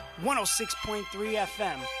106.3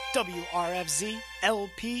 FM, WRFZ,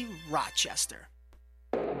 LP, Rochester.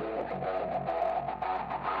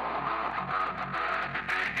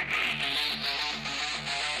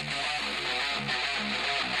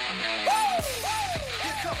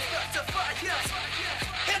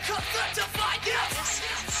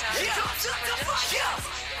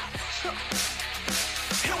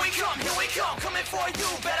 Here we come, coming for you.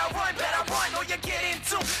 Better run, or you get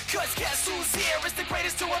into. Cause guess who's here is the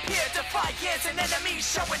greatest to appear. Defiance, an enemy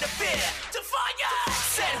showing the fear. Defiance!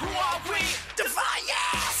 Said who are we?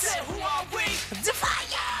 Defiance! Said who are we?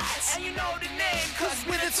 Defiance! And you know the name, cause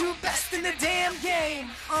we're the two best in the damn game.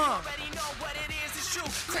 Already know what it is, it's true.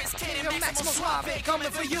 Chris Kane and Maximo Suave coming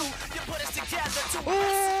for you. You put us together to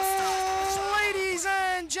ladies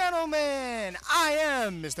and gentlemen, I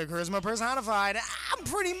am Mr. Charisma Personified. I'm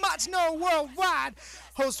pretty much known worldwide.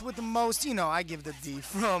 Host with the most, I give the D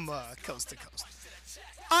from coast to coast.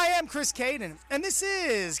 I am Chris Caden, and this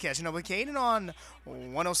is Catching Up with Caden on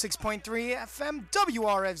 106.3 FM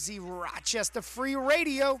WRFZ Rochester Free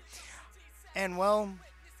Radio. And well,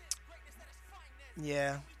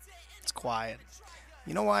 yeah, it's quiet.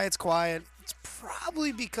 You know why it's quiet? It's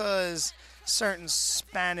probably because certain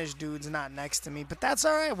Spanish dude's not next to me, but that's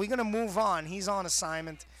all right. We're going to move on. He's on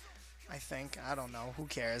assignment, I think. I don't know. Who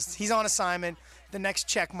cares? He's on assignment. The next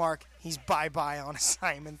check mark, he's bye-bye on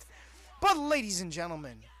assignment. But ladies and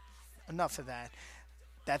gentlemen, enough of that.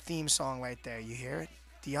 That theme song right there, you hear it?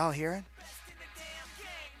 Do y'all hear it?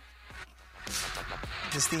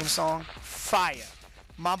 This theme song, fire.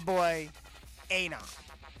 My boy,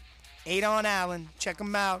 Adon Allen. Check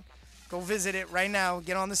him out. Go visit it right now.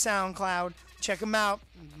 Get on the SoundCloud. Check him out.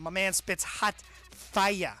 My man spits hot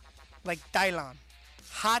fire. Like Dylan.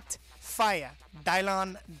 Hot fire.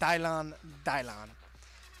 Dylan.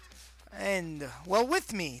 And, well,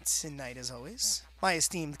 with me tonight, as always, my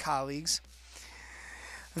esteemed colleagues,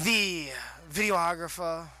 the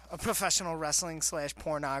videographer of professional wrestling /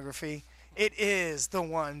 pornography. It is the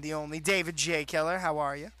one, the only, David J. Keller. How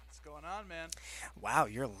are you? What's going on, man? Wow,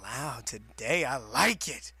 you're loud today. I like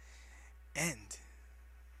it. And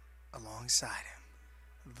alongside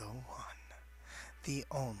him, the one, the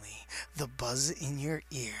only, the buzz in your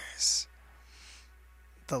ears,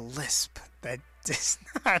 the lisp that just,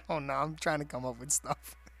 I don't know, I'm trying to come up with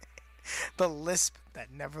stuff. The lisp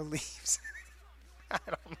that never leaves. I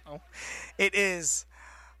don't know. It is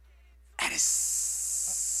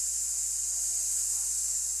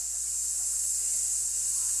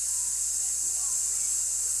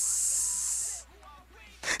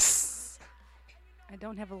I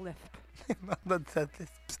don't have a lisp.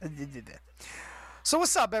 So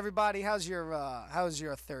what's up, everybody? How's your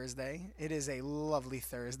Thursday? It is a lovely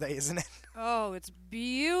Thursday, isn't it? Oh, it's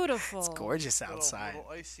beautiful. It's gorgeous outside. A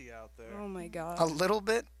little icy out there. Oh my god. A little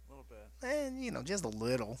bit? A little bit. And, just a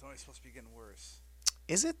little. It's only supposed to be getting worse.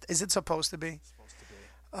 Is it? Is it supposed to be? It's supposed to be.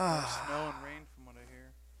 Snow and rain, from what I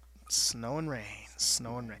hear. Snow and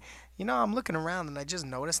rain. I'm looking around and I just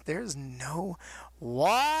noticed there's no...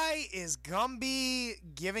 Why is Gumby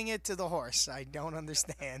giving it to the horse? I don't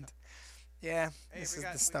understand. Yeah, this is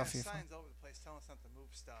the stuff you... signs over the place telling us not to move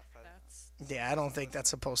stuff. I don't think that's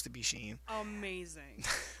supposed to be Sheen. Amazing.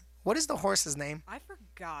 What is the horse's name? I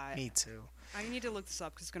forgot. Me too. I need to look this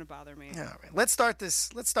up because it's going to bother me. All right, let's start this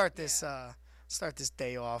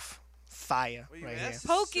day off fire right here.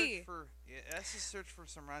 Pokey. Let's just search for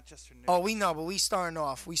some Rochester news. Oh, we know, but we starting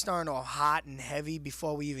off hot and heavy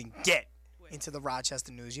before we even get into the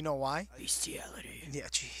Rochester news. You know why? Bestiality. Yeah,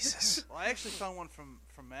 Jesus. Well, I actually found one from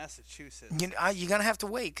Massachusetts. You're gonna have to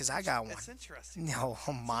wait because I got one. It's interesting. No,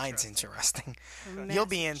 mine's interesting. You'll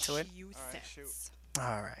be into it. All right, shoot.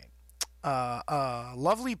 All right. A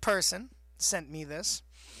lovely person sent me this.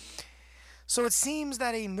 So it seems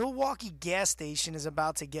that a Milwaukee gas station is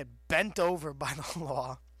about to get bent over by the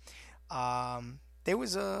law. There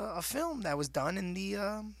was a film that was done in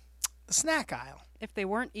the snack aisle. If they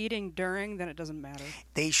weren't eating during, then it doesn't matter.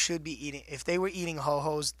 They should be eating. If they were eating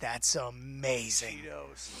Ho-Hos, that's amazing.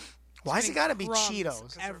 Cheetos. Why's it got to be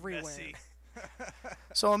Cheetos? Everywhere.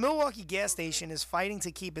 So a Milwaukee gas station is fighting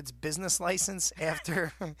to keep its business license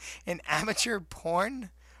after an amateur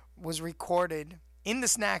porn was recorded in the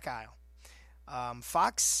snack aisle.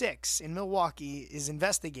 Fox 6 in Milwaukee is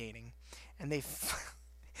investigating, and they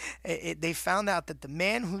found out that the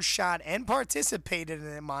man who shot and participated in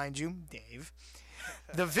it, mind you, Dave,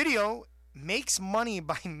 the video makes money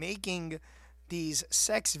by making these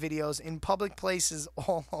sex videos in public places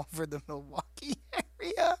all over the Milwaukee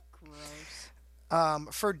area.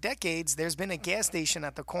 Gross. For decades, there's been a gas station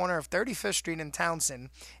at the corner of 35th Street and Townsend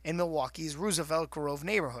in Milwaukee's Roosevelt Grove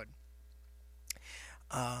neighborhood.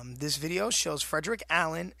 This video shows Frederick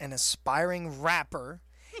Allen, an aspiring rapper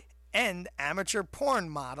and amateur porn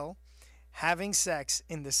model, having sex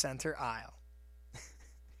in the center aisle.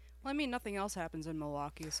 Well, I mean, nothing else happens in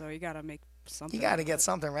Milwaukee, so you gotta make something. You got to of get it.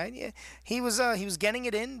 something, right? Yeah, he was getting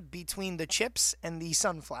it in between the chips and the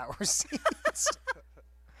sunflower seeds.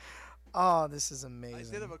 Oh, this is I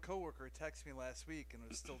amazing. did have a coworker text me last week and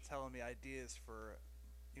was still telling me ideas for,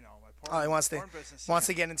 my Oh, porn, he wants to porn business. wants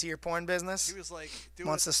to get into your porn business. He was like, do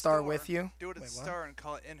Wants it at to the start store, with you? Do it at Wait, the what? store and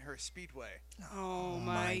call it In Her Speedway. Oh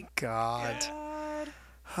My my God.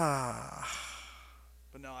 God.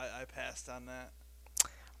 But no, I passed on that.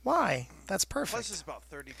 Why? That's Plus, perfect. there's about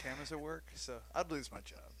 30 cameras at work, so I'd lose my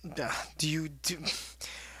job.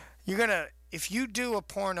 You're gonna if you do a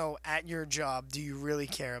porno at your job, do you really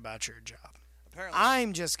care about your job? Apparently,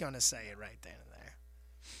 I'm just gonna say it right then and there.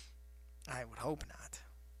 I would hope not.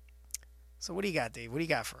 So what do you got, Dave? What do you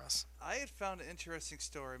got for us? I had found an interesting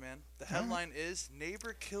story, man. The headline is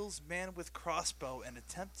Neighbor Kills Man with Crossbow and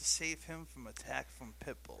Attempt to Save Him from Attack from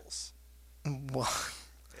Pit Bulls. Well,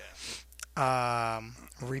 Yeah.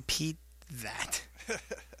 repeat that.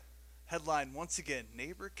 Headline, once again,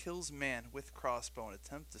 Neighbor Kills Man with Crossbow and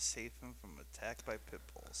Attempt to Save Him from Attack by Pit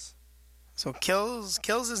Bulls. So kills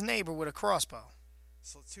his neighbor with a crossbow.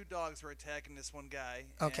 So 2 dogs were attacking this one guy.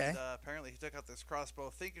 Okay. And apparently he took out this crossbow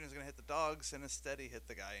thinking he was going to hit the dogs, and instead he hit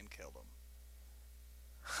the guy and killed him.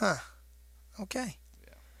 Huh. Okay.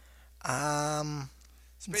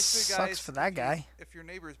 So basically, sucks guys, for that guy. If your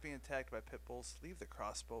neighbor is being attacked by pit bulls, leave the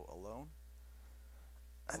crossbow alone.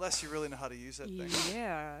 Unless you really know how to use that thing.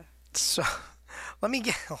 Yeah. So, let me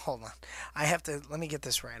hold on. Let me get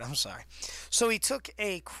this right. I'm sorry. So he took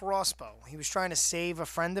a crossbow. He was trying to save a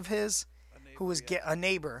friend of his who was a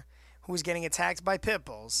neighbor who was getting attacked by pit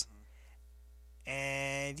bulls,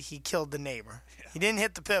 and he killed the neighbor. Yeah. He didn't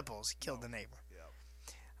hit the pit bulls. He killed the neighbor. Yep.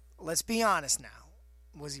 Let's be honest now.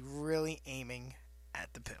 Was he really aiming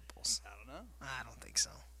at the pit bulls? I don't know. I don't think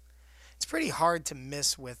so. It's pretty hard to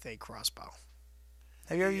miss with a crossbow.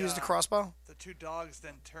 Have you ever used a crossbow? The 2 dogs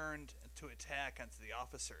then turned to attack onto the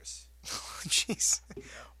officers. Jeez.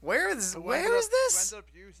 Where is Who where ended is up- this? Who ended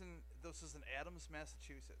up using, this is in Adams,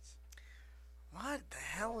 Massachusetts. What the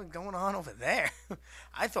hell is going on over there?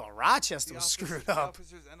 I thought Rochester was screwed The up.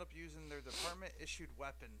 officers end up using their department-issued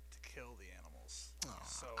weapon to kill the animals.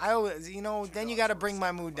 So, I always, then you dogs got to were bring my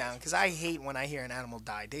sacrificed mood down for because I hate when I hear an animal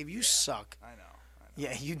die. Dave, you suck. I know.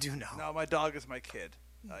 Yeah, you do know. No, my dog is my kid.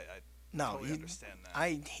 I No, totally you, understand that.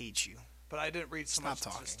 I hate you. But I didn't read so Stop much into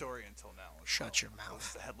talking. the story until now. Shut your That mouth.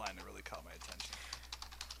 was the headline that really caught my attention.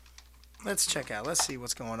 Let's check out. Let's see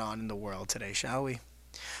what's going on in the world today, shall we?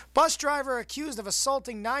 Bus driver accused of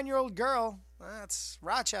assaulting 9-year-old girl. That's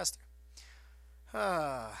Rochester. You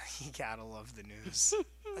gotta love the news.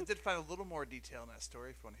 I did find a little more detail in that story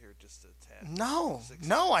if you want to hear just a tad.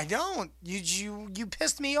 No, I don't. You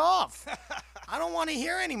pissed me off. I don't want to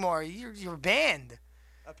hear anymore. You're banned.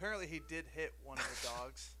 Apparently, he did hit one of the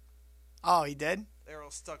dogs. Oh, he did? Arrow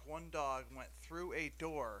stuck one dog, went through a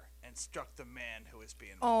door, and struck the man who was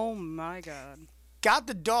being Oh my God. Got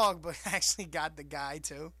the dog, but actually got the guy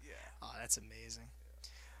too. Yeah. Oh, that's amazing.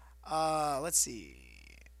 Let's see.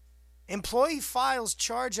 Employee files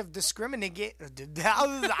charge of discriminating.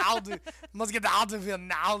 Must get out of here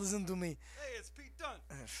now. Listen to me. Hey, it's Pete Dunne.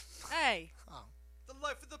 Hey. The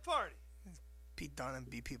life of the party. Beat down and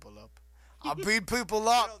beat people up. I'll beat people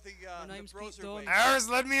I up. don't think My name's the Pete Dunne. Broserweights. Harris,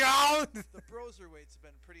 let me out. The Broserweights have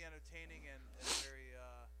been pretty entertaining and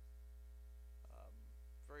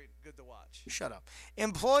very good to watch. Shut up.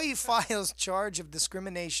 Employee files charge of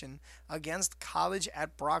discrimination against college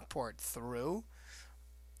at Brockport through.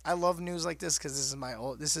 I love news like this because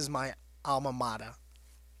this is my alma mater.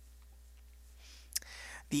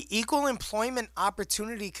 The Equal Employment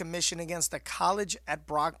Opportunity Commission against the college at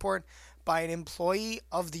Brockport by an employee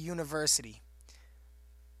of the university.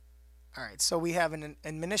 All right, so we have an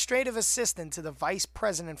administrative assistant to the vice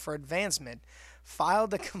president for advancement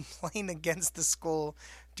filed a complaint against the school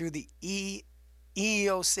through the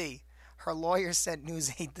EEOC. Her lawyer sent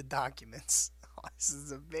News 8 the documents. Oh, this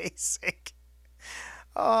is amazing.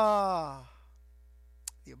 Oh,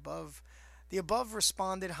 the above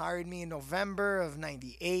responded, hired me in November of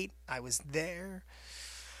 '98. I was there.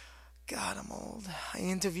 God, I'm old. I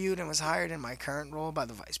interviewed and was hired in my current role by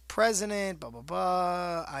the vice president, blah, blah,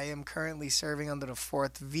 blah. I am currently serving under the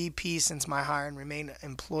 4th VP since my hire and remain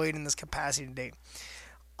employed in this capacity to date.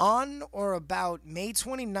 On or about May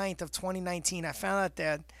 29th of 2019, I found out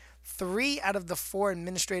that 3 out of the 4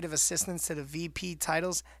 administrative assistants to the VP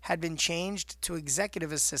titles had been changed to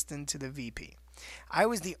executive assistant to the VP. I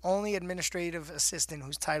was the only administrative assistant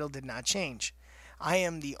whose title did not change. I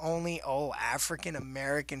am the only African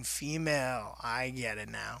American female. I get it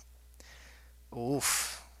now.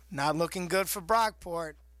 Oof. Not looking good for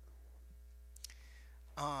Brockport.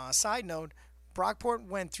 Side note, Brockport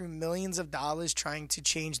went through millions of dollars trying to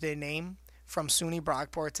change their name from SUNY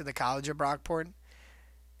Brockport to the College of Brockport.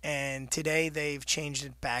 And today they've changed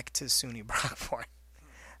it back to SUNY Brockport.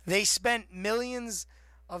 They spent millions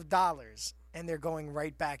of dollars, and they're going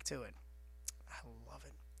right back to it. I love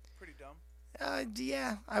it. Pretty dumb.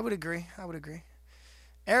 Yeah, I would agree.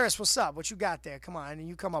 Eris, what's up? What you got there? Come on,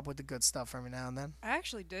 you come up with the good stuff every now and then. I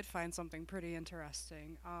actually did find something pretty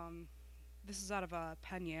interesting. This is out of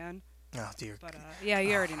Penn Yan. Oh, dear. But yeah,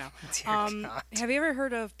 you already know. Dear God. Have you ever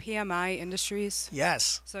heard of PMI Industries?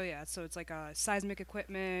 Yes. So it's like seismic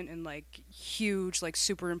equipment and like huge, like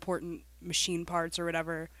super important machine parts or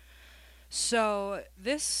whatever. So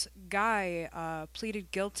this guy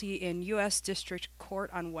pleaded guilty in U.S. District Court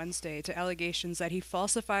on Wednesday to allegations that he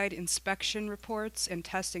falsified inspection reports and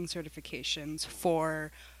testing certifications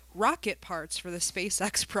for rocket parts for the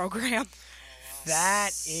SpaceX program. That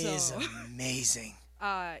is amazing.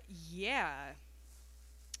 Yeah.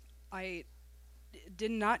 I did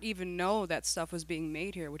not even know that stuff was being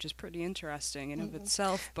made here, which is pretty interesting in of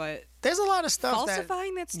itself, but there's a lot of stuff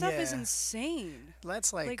falsifying that stuff is insane.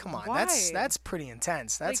 That's like come on. Why? That's pretty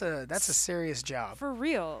intense. That's a serious job. For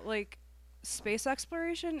real. Like space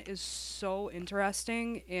exploration is so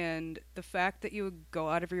interesting, and the fact that you would go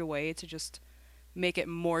out of your way to just make it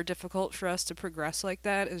more difficult for us to progress like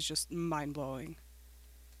that is just mind-blowing.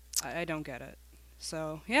 I don't get it.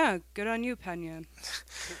 So yeah, good on you, Penn Yan.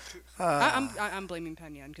 I'm blaming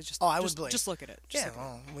Penn Yan because just look at it.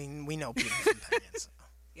 We know people from Penn Yan. So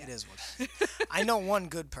it is what it is. I know one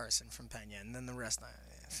good person from Penn Yan, and then the rest,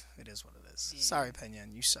 it is what it is. Sorry, Penn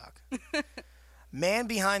Yan, you suck. Man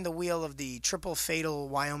behind the wheel of the triple fatal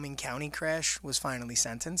Wyoming County crash was finally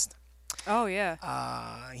sentenced. Oh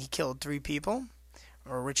yeah. He killed 3 people.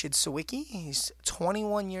 Richard Sawicki, he's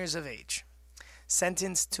 21 years of age,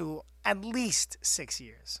 sentenced to at least 6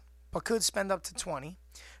 years, but could spend up to 20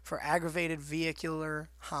 for aggravated vehicular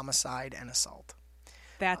homicide and assault.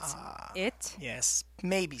 That's it? Yes,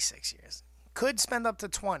 maybe 6 years. Could spend up to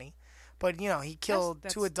 20, but he killed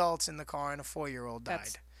 2 adults in the car and a 4-year-old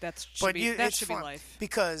died. That should be life.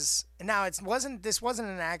 Because now this wasn't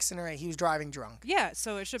an accident, right? He was driving drunk. Yeah,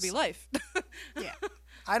 so it should be life. Yeah.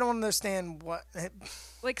 I don't understand what...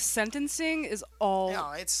 Like, sentencing is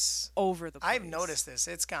all it's over the place. I've noticed this.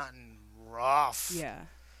 It's gotten rough. Yeah.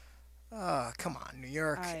 Oh, come on, New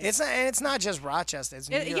York. It's not just Rochester. It's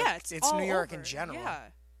New York. Yeah, it's New York over. in general. Yeah.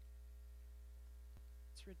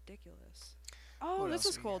 It's ridiculous. Oh, this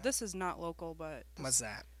is cool. This is not local, but... What's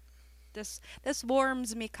that? This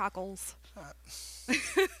warms me cockles.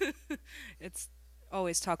 It's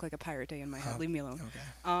always talk like a pirate day in my head. Leave me alone.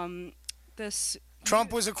 Okay. This...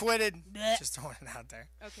 Trump was acquitted. Just throwing it out there.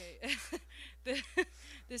 Okay.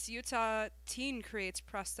 This Utah teen creates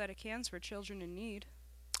prosthetic hands for children in need.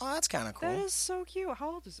 Oh, that's kind of cool. That is so cute.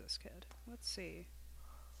 How old is this kid? Let's see.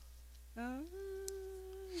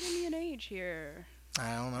 Give me an age here.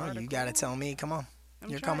 I don't know. You got to tell me. Come on.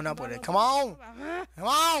 You're trying. coming up with it. Come on. Come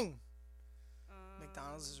on.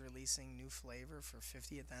 McDonald's is releasing new flavor for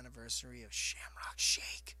 50th anniversary of Shamrock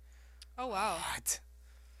Shake. Oh, wow. What?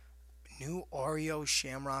 New Oreo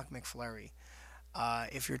Shamrock McFlurry.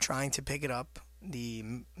 If you're trying to pick it up, the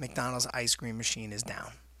McDonald's ice cream machine is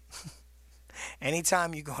down.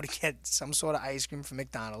 Anytime you go to get some sort of ice cream from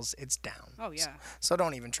McDonald's, it's down. Oh, yeah. So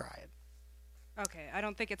don't even try it. Okay, I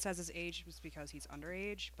don't think it says his age was because he's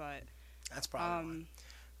underage, but... That's probably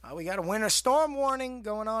why. We got a winter storm warning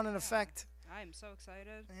going on in effect. I'm so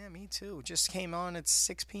excited. Yeah, me too. Just came on at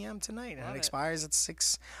 6 p.m. tonight, and Love it it. expires at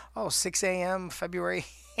 6 a.m. February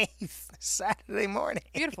 8th, Saturday morning.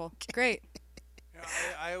 Beautiful. Great.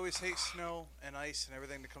 I always hate snow and ice and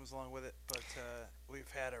everything that comes along with it, but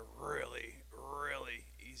we've had a really, really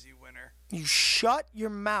easy winter. You shut your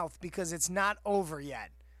mouth because it's not over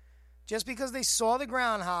yet. Just because they saw the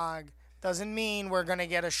groundhog doesn't mean we're going to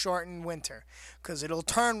get a shortened winter, because it'll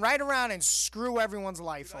turn right around and screw everyone's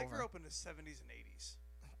life Dude, over. I grew up in the 70s and 80s.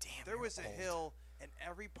 Damn, There was a old. hill in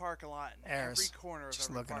every parking lot, in Eris, every corner of just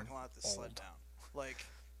every looking parking lot that slid old. down. Like,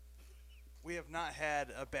 we have not had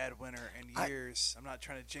a bad winter in years. I'm not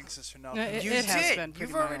trying to jinx this or nothing. It You has did. been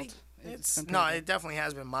pretty You've already. mild. It's been pretty no, good. it definitely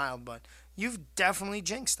has been mild, but you've definitely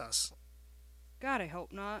jinxed us. God, I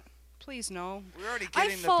hope not. Please no. We're already I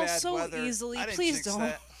getting fall the bad so weather. easily. I didn't Please jinx don't.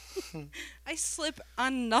 That, I slip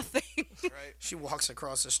on nothing. right? She walks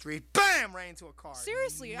across the street, bam, right into a car.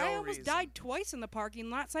 Seriously, No I almost reason. died twice in the parking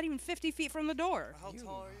lot. It's not even 50 feet from the door. How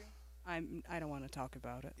tall are you? I don't want to talk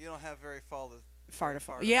about it. You don't have very far to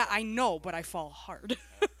fall. Far to Yeah, fall. I know, but I fall hard.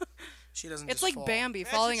 She doesn't. It's just like fall. Bambi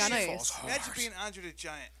falling on she ice. falls hard. Imagine being Andre the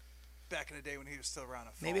Giant back in the day when he was still around.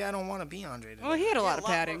 And Maybe I don't want to be Andre. Well, he had a He lot had of more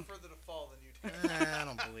padding. further to fall than you did. I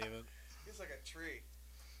don't believe it. He's like a tree.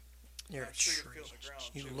 You're I'm a sure tree. you'll feel the ground,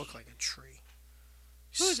 You too. look like a tree.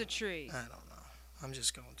 Who's a tree? I don't know. I'm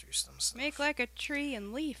just going through some stuff. Make like a tree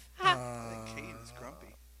and leaf. I think Kane is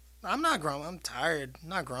grumpy. I'm not grumpy. I'm tired.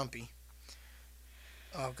 Not grumpy.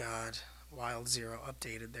 Oh God, Wild Zero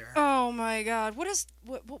updated there. Oh my God! What is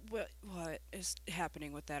what is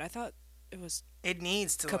happening with that? I thought it was It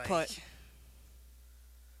needs to kaput. like.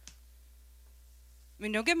 I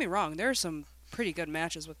mean, don't get me wrong. There are some pretty good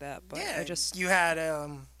matches with that, but Yeah, I just you had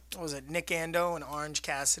what was it, Nick Ando and Orange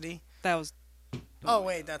Cassidy? that was Oh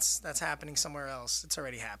wait, that's happening somewhere else. It's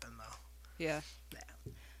already happened though. yeah.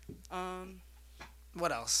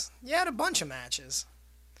 What else? You had a bunch of matches.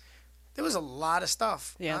 There was a lot of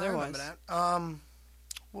stuff. Yeah, I there remember was. that.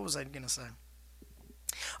 What was I gonna say?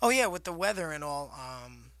 Oh yeah, with the weather and all.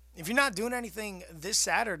 If you're not doing anything this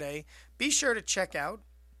Saturday, be sure to check out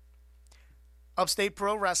Upstate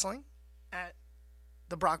Pro Wrestling at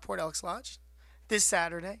the Brockport Elks Lodge this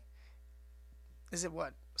Saturday. Is it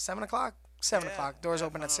what? 7 o'clock? 7 Yeah, o'clock. Doors yeah,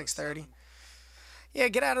 open I at found out it's 6:30. 7. Yeah,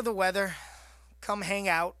 get out of the weather. Come hang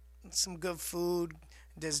out. Some good food.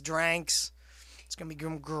 There's drinks. It's going to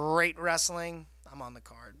be great wrestling. I'm on the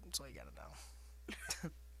card. That's all you got to know.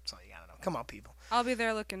 That's all you got to know. Come on, people. I'll be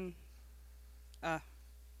there looking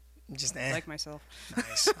Just like myself.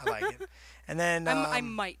 nice. I like it. And then I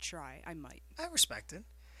might try. I might. I respect it.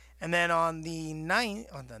 And then on the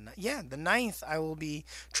 9th, I will be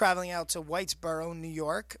traveling out to Whitesboro, New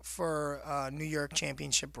York for New York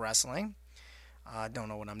Championship Wrestling. Don't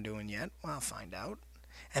know what I'm doing yet. Well, I'll find out.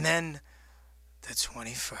 And then the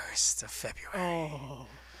 21st of February.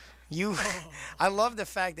 I love the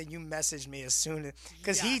fact that you messaged me as soon as,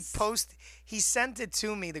 because he sent it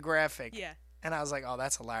to me, the graphic. Yeah. And I was like, oh,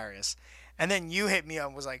 that's hilarious. And then you hit me up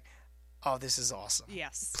and was like, oh, this is awesome.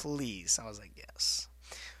 Yes. Please. I was like, yes.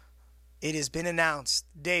 It has been announced.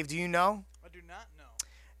 Dave, do you know? I do not know.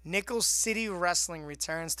 Nickel City Wrestling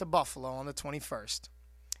returns to Buffalo on the 21st.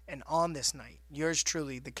 And on this night, yours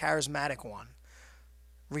truly, the charismatic one,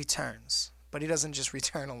 returns. But he doesn't just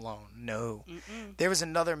return alone. No. There is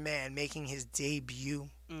another man making his debut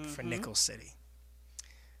for Nickel City.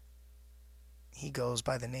 He goes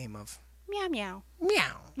by the name of Meow meow.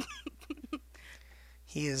 Meow.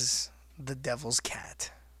 He is the Devil's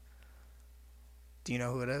Cat. Do you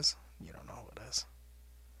know who it is? You don't know who it is.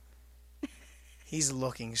 He's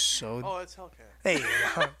looking so... Oh, it's Hellcat. There you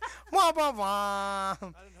go. Wah, wah, wah. I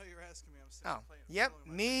didn't know you were asking me. I'm sitting Oh, playing. yep. following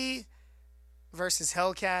my Me versus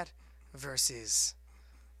Hellcat versus...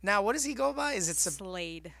 Now, what does he go by? Is it...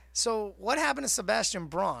 Slade. So, what happened to Sebastian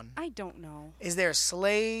Braun? I don't know. Is there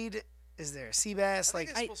Slade? Is there Seabass? I Like, think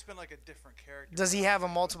it's supposed to be like a different character. does he have a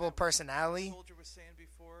multiple personality? Soldier was saying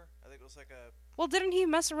before. I think it was like a. Well, didn't he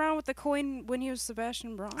mess around with the coin when he was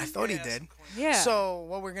Sebastian Braun? I thought he Yeah, did. some coin- Yeah. So,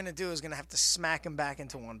 what we're going to do is going to have to smack him back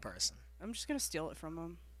into one person. I'm just gonna steal it from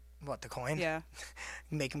him. What, the coin? Yeah.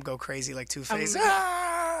 Make him go crazy like Two-Face. I'm-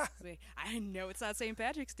 Ah! Wait, I know it's not St.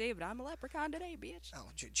 Patrick's Day, but I'm a leprechaun today, bitch. Oh,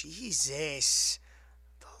 Jesus.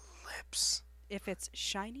 The lips. If it's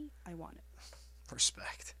shiny, I want it.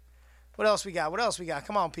 Respect. What else we got? What else we got?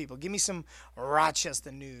 Come on, people. Give me some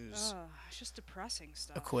Rochester news. It's just depressing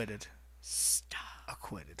stuff. Acquitted. Stop.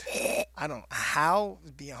 Acquitted. I don't... How?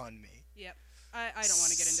 Beyond me. Yep. I don't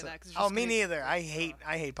want to get into that. 'cause it's Oh, just me gonna- neither. I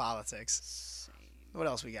hate politics. What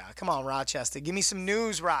else we got? Come on, Rochester. Give me some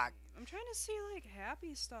news, Rock. I'm trying to see like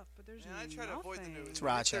happy stuff, but there's Yeah, I try to avoid the nothing. news. It's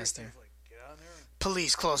When I get there, Rochester. it's like, get on there and-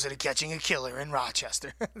 Police closer to catching a killer in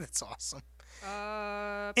Rochester. That's awesome.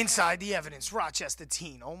 Inside the evidence, Rochester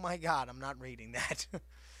teen. Oh my God, I'm not reading that.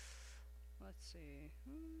 Let's see.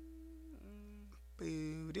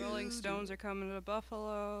 Rolling Stones are coming to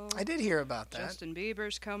Buffalo. I did hear about that. Justin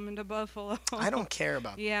Bieber's coming to Buffalo. I don't care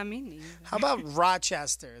about that. Yeah, me neither. How about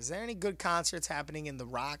Rochester? Is there any good concerts happening in the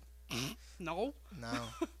Rock? No. No.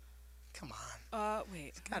 Come on.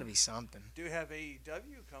 Wait. Gotta be something. Do have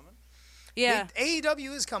AEW coming? Yeah.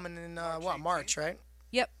 AEW is coming in, March, right?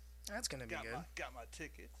 Yep. That's gonna be good. Got my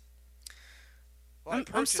tickets. Well, I I'm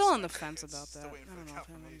purchased still on my the fence tickets, about still that. waiting I for don't the know if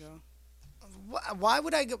I want to confirmation. go. Why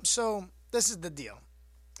would I go? So this is the deal,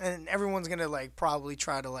 and everyone's gonna like probably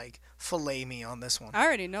try to like fillet me on this one. I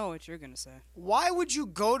already know what you're gonna say. Why would you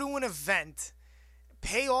go to an event,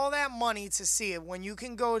 pay all that money to see it when you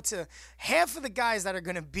can go to half of the guys that are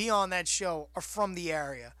gonna be on that show are from the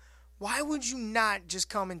area? Why would you not just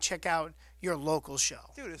come and check out your local show?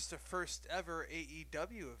 Dude, it's the first ever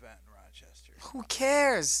AEW event in Rochester. Who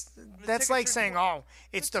cares? That's tickets like are saying, tw- oh,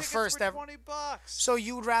 it's the tickets first for ever. $20. So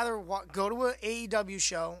you would rather go to an AEW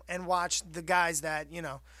show and watch the guys that,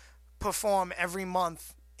 perform every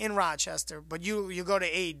month in Rochester, but you go to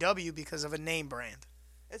AEW because of a name brand.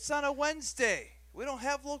 It's on a Wednesday. We don't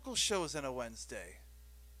have local shows on a Wednesday.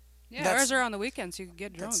 Yeah, That's- ours are on the weekends. You can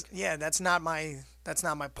get drunk. That's not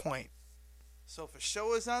my point. So if a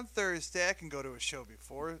show is on Thursday, I can go to a show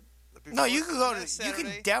before. No, you can go to. next You can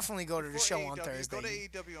Saturday, definitely go to the before show on AEW. Thursday. Go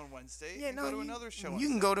to AEW on Wednesday. Yeah, and no, go to you, another show. you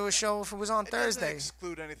can go to a show if it was on It doesn't Thursday.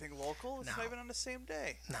 exclude anything local. It's No. not even on the same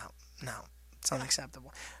day. No, it's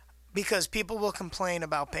unacceptable. Because people will complain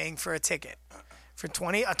about paying for a ticket, for a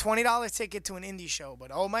 $20 ticket to an indie show.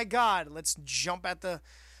 But oh my God, let's jump at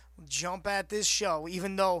this show,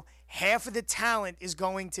 even though half of the talent is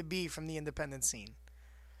going to be from the independent scene.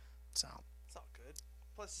 So It's all good.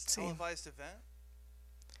 Plus, it's a See. televised event.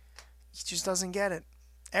 he just doesn't get it.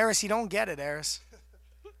 Eris, he don't get it, Eris.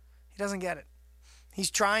 He doesn't get it. He's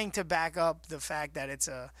trying to back up the fact that it's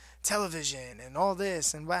a television and all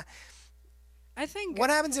this and what. I think What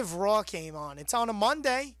happens if Raw came on? It's on a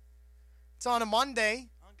Monday. It's on a Monday.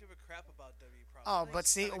 I don't give a crap about WWE Oh, products. but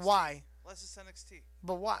see, NXT. why? Unless it's NXT.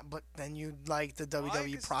 But why? But then you like the Why? 'Cause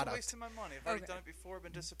WWE it's a product. waste of my money. I've already Okay. done it before. I've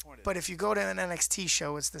been disappointed. But if you go to an NXT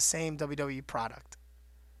show, it's the same WWE product.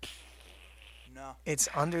 no, It's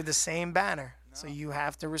under the same banner. So No. you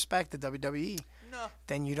have to respect the WWE. no.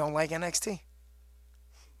 Then you don't like NXT.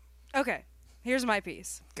 okay. Here's my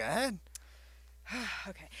piece. Go ahead.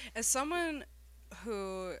 Okay, as someone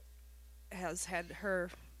who has had her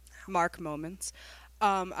mark moments,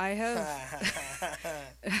 I have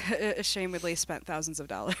ashamedly spent thousands of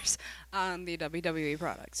dollars on the WWE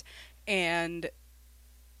products, and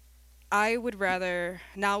I would rather,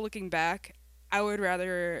 now looking back, I would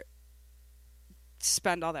rather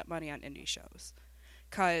spend all that money on indie shows,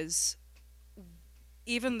 because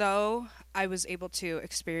even though I was able to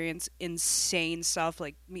experience insane stuff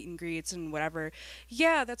like meet and greets and whatever,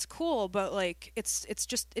 yeah, that's cool, but like it's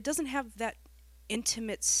just, it doesn't have that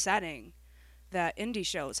intimate setting that indie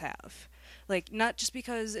shows have. Like, not just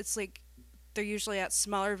because it's like they're usually at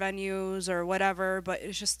smaller venues or whatever, but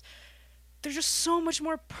it's just, they're just so much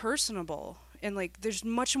more personable, and like there's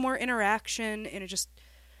much more interaction, and it's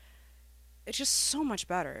just so much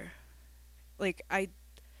better. Like,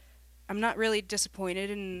 I'm not really disappointed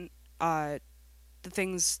in the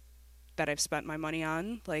things that I've spent my money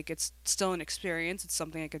on. Like, it's still an experience. It's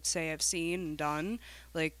something I could say I've seen and done.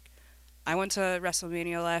 Like, I went to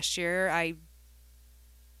WrestleMania last year. I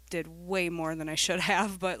did way more than I should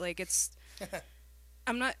have, but like, it's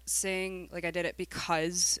I'm not saying like I did it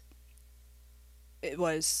because it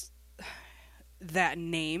was that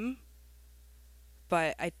name,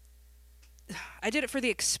 but I did it for the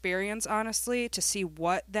experience, honestly, to see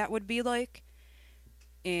what that would be like,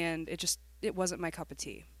 and it wasn't my cup of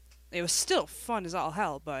tea. It was still fun as all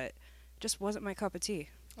hell, but it just wasn't my cup of tea.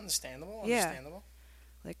 Understandable. Yeah. Understandable.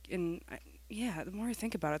 Like, the more I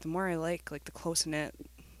think about it, the more I like the close-knit,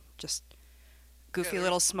 just goofy there's-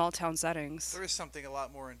 little small-town settings. There is something a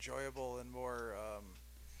lot more enjoyable and more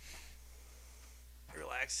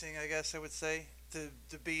relaxing, I guess I would say, to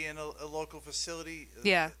be in a local facility.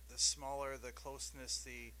 Yeah. The smaller, the closeness,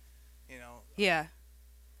 Yeah. you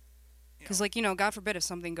Because, know, like, God forbid if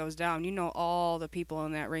something goes down, all the people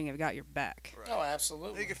in that ring have got your back. right. Oh,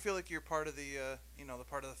 absolutely. You can feel like you're part of the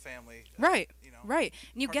part of the family. Right. You know, Right.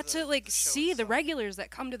 And you part get of to, the like, show see the itself. regulars that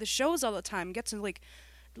come to the shows all the time, get to, like,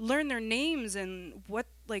 learn their names and what,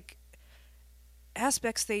 like,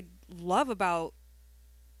 aspects they love about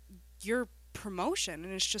your promotion.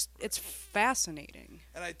 And it's fascinating.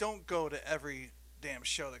 And I don't go to every damn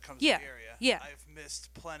show that comes Yeah, to the area. yeah. I've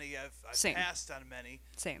missed plenty. I've Same. passed on many.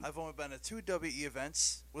 Same. I've only been to 2 WE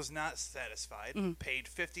events. Was not satisfied. Mhm. Paid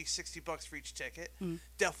 $50-$60 for each ticket. Mhm.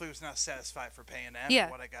 Definitely was not satisfied for paying that Yeah.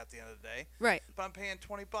 for what I got at the end of the day. Right. But I'm paying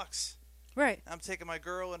 $20. Right. I'm taking my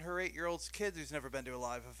girl and her 8-year-old's kid who's never been to a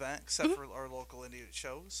live event except Mm-hmm. for our local indie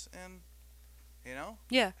shows. And,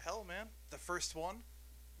 Yeah. hell, man, the first one,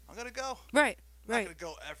 I'm going to go. Right. I'm Right. not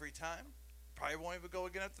going to go every time. Probably won't even go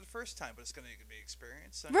again after the first time, but it's going to be an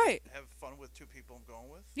experience. I'm Right. gonna have fun with 2 people I'm going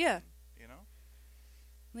with. Yeah. You know?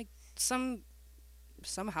 Some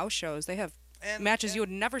house shows, they have And matches and you would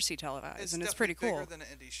never see televised, and it's definitely pretty cool. bigger than an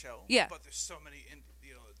indie show. Yeah. But there's so many,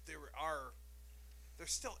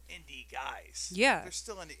 there's still indie guys. Yeah. They're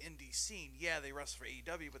still in the indie scene. Yeah, they wrestle for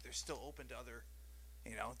AEW, but they're still open to other,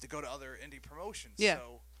 to go to other indie promotions. Yeah.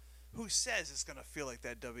 So who says it's going to feel like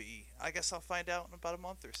that WE? I guess I'll find out in about a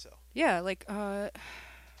month or so. Yeah, like The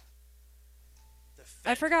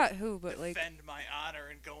I forgot who, but like defend my honor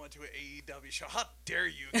and go into an AEW show. How dare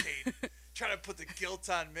you, Kate? Trying to put the guilt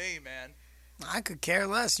on me, man. I could care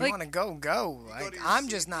less. You Like- want to go, go. You Like, go to your I'm Celine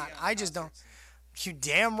just not. Dion I just don't. concerts. You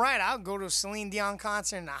damn right. I'll go to a Celine Dion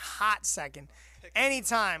concert in a hot second.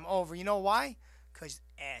 Anytime over. You know why? Because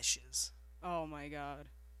ashes. oh my god.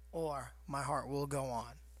 Or my heart will go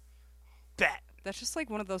on. Bet. That's just like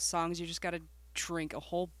one of those songs you just gotta drink a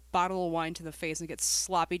whole bottle of wine to the face and get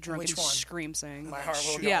sloppy drunk Which and one? scream sing. My heart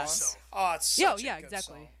will Shoot go Yes. on. Oh, it's Yeah, such a yeah, good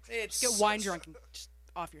exactly. song. It's Get wine such- drunk and just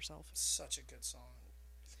off yourself. Such a good song.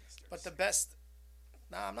 But the best.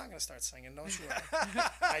 Nah, I'm not gonna start singing. Don't you worry.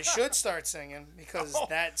 I should start singing because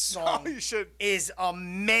that song No, you should. is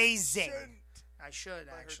amazing. Shouldn't I should let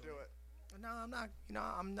her actually. do it. No, I'm not. You know,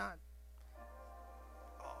 I'm not.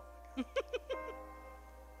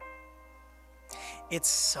 It's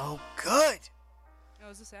so good. Oh,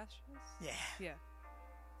 is this Ashes? Yeah, Yeah.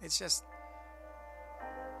 it's just.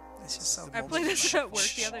 It's just so. I played this at work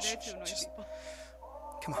the other day to annoy people.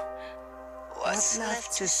 Come on. What's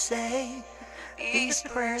left to say? These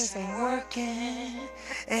prayers ain't working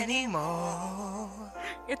anymore.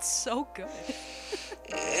 It's so good.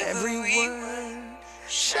 Every word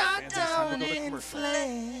shot down in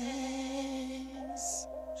flames.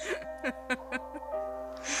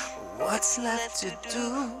 What's left to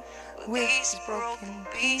do with these broken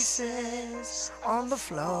pieces On the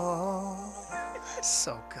floor.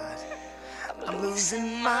 So good. I'm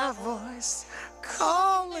losing my voice,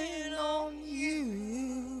 calling on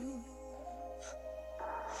you.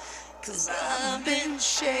 'Cause I've been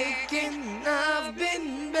shaking, I've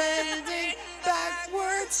been bending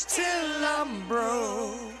backwards till I'm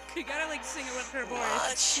broke. You gotta like sing it with her voice.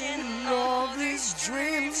 watching All these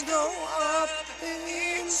dreams go up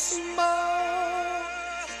in smoke.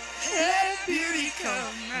 Let beauty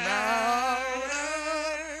come out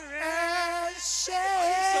of ashes.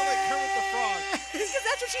 Sound like Kermit the Frog. Because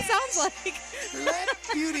that's what she sounds like. Let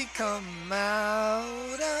beauty come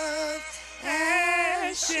out of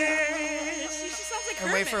ashes. She sounds like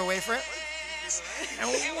And wait for Kermit. it, wait for it. And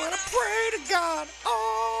we wanna pray to God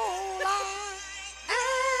all our Lost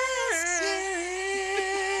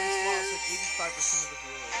ashes. like 85% of the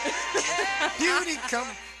viewers. Beauty come.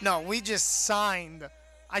 No, we just signed.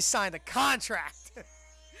 I signed a contract.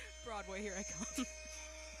 Broadway, here I come.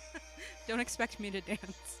 Don't expect me to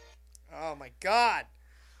dance. Oh my God.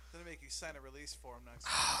 Gonna make you sign a release form next.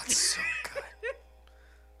 Oh, it's so good.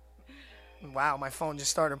 Wow, my phone just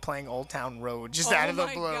started playing Old Town Road just out of the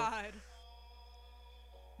blue. Oh my god.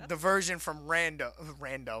 The version from Rambo.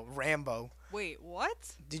 Wait, what?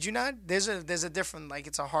 Did you not? There's a different, like,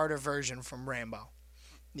 it's a harder version from Rambo.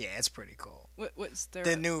 Yeah, it's pretty cool. What's there?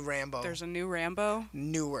 The new Rambo. There's a new Rambo.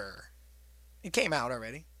 Newer. It came out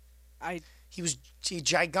already. He was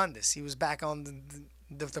gigundous. He was back on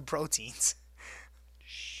the proteins.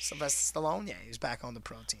 Sylvester Stallone, yeah, he was back on the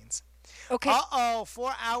proteins. Okay.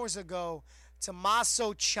 4 hours ago,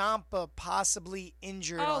 Tommaso Ciampa possibly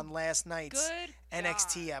injured Oh, on last night's good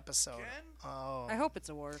NXT God. episode. Again? Oh. I hope it's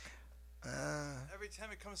a work. Every time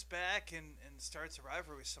it comes back and starts a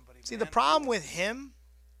rivalry with somebody. See, man, the problem with him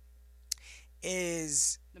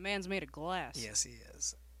is, The man's made of glass. yes, he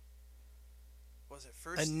is. was it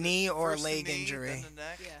first A knee or first the leg knee, injury. then the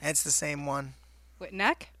neck? Yeah. It's the same one. Wait,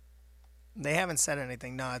 neck? They haven't said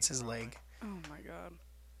anything. No, it's his leg. Oh my god.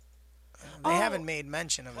 They haven't made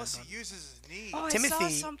mention of Plus, it. he uses his knee. Oh, I Timothy-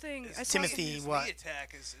 saw something. His I saw Timothy- his what? knee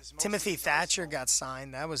attack is mostly Timothy his Thatcher fault. got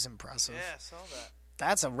signed. That was impressive. Yeah, I saw that.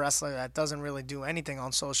 That's a wrestler that doesn't really do anything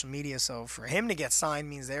on social media. So for him to get signed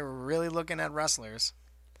means they were really looking at wrestlers.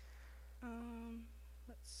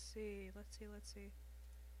 Let's see.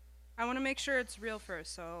 I want to make sure it's real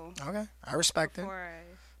first, so Okay, I respect it. before I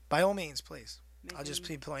By all means, please. make, I'll just an,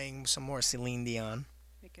 be playing some more Celine Dion.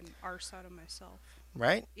 make an arse out of myself.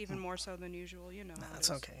 Right? Even more so than usual, you know. how it That's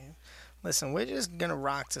is. okay. Listen, we're just gonna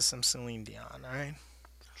rock to some Celine Dion. All right.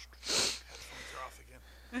 Headphones are off again.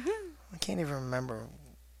 I can't even remember.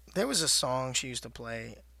 There was a song she used to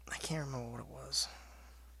play. I can't remember what it was.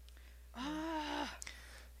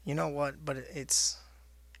 You know what? But it's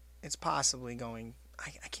possibly going.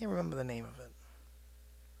 I can't remember the name of it.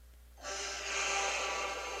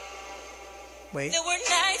 Wait. There were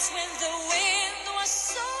nights when the wind was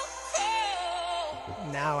so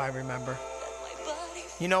cold. Now I remember. My body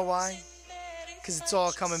You know why? Because it's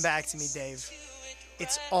all coming back to me, Dave.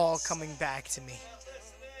 It's all coming back to me.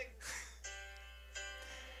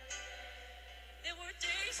 There were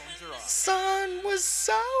days Headphones are off. Sun was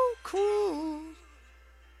so cruel.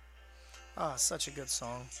 Oh, such a good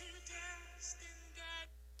song.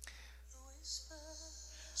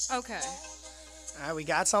 Okay. All right, we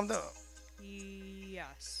got something.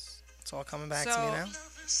 Yes. It's all coming back to me So- now.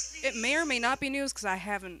 It may or may not be news because I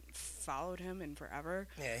haven't followed him in forever.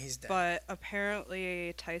 Yeah, he's dead. But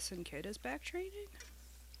apparently Tyson Kidd is back training.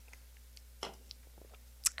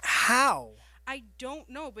 How? I don't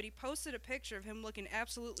know, but he posted a picture of him looking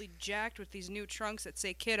absolutely jacked with these new trunks that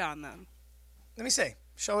say Kid on them. Let me see.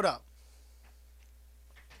 Show it up.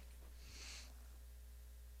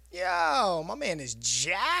 Yo, my man is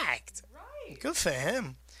jacked. Right. Good for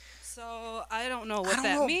him. So I don't know what I don't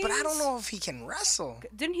that know, means. but I don't know if he can wrestle.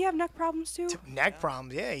 Didn't he have neck problems too? Neck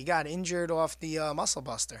problems. Yeah, he got injured off the Muscle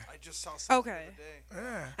Buster. I just saw something Okay. the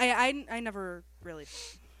other day. Yeah. I never really.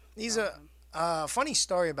 He's followed a him. funny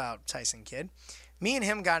story about Tyson Kidd. Me and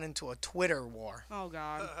him got into a Twitter war. Oh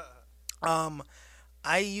God.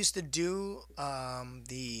 I used to do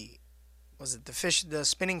the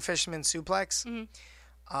spinning fisherman suplex,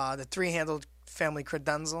 the three-handled family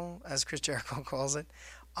credenzel, as Chris Jericho calls it.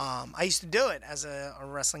 I used to do it as a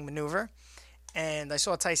wrestling maneuver, and I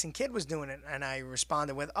saw Tyson Kidd was doing it, and I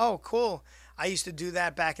responded with, "Oh, cool! I used to do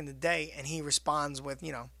that back in the day." And he responds with,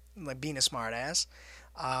 like being a smart ass.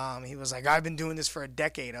 He was like, "I've been doing this for a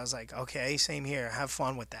decade." I was like, "Okay, same here. Have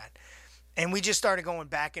fun with that." And we just started going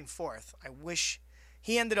back and forth. I wish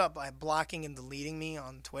he ended up by blocking and deleting me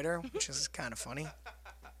on Twitter, which is kind of funny.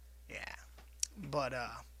 Yeah, but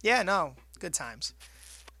yeah, no, good times.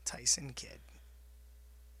 Tyson Kidd.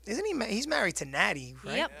 Isn't he? He's married to Natty,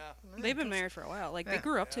 right? Yep. Yeah. They've been married for a while. Like they Yeah.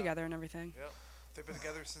 grew up together and everything. Yep. They've been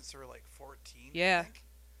together since they were like 14. I Yeah. think.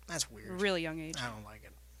 That's weird. Really young age. I don't like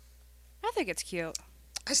it. I think it's cute.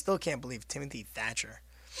 I still can't believe Timothy Thatcher.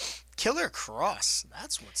 Killer Cross.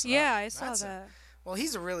 That's what's up. Yeah, I saw That's that. Well,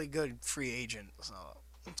 he's a really good free agent, so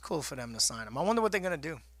it's cool for them to sign him. I wonder what they're going to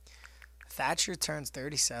do. Thatcher turns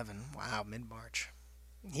 37. Wow, mid-March.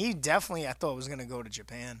 He definitely, I thought, was going to go to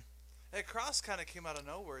Japan. Hey, Cross kind of came out of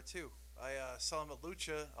nowhere too. I saw him at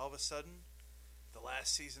Lucha all of a sudden, the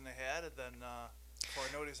last season they had, and then before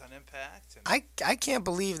I noticed on Impact. And I can't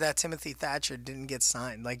believe that Timothy Thatcher didn't get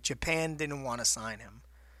signed. Like, Japan didn't want to sign him.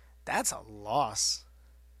 That's a loss.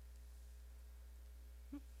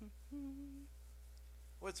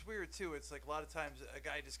 what's weird too, it's like a lot of times a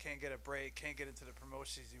guy just can't get a break, can't get into the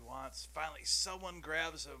promotions he wants. Finally, someone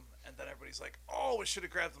grabs him, and then everybody's like, "Oh, we should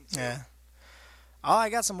have grabbed him too." Yeah. Oh, I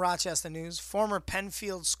got some Rochester news. Former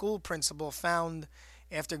Penfield school principal found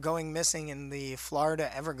after going missing in the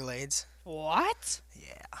Florida Everglades. What?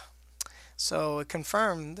 Yeah. So it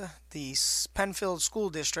confirmed, the Penfield School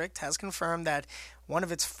District has confirmed that one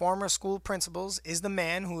of its former school principals is the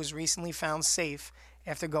man who was recently found safe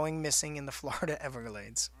after going missing in the Florida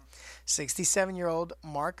Everglades. 67-year-old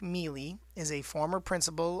Mark Mealy is a former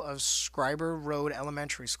principal of Scriber Road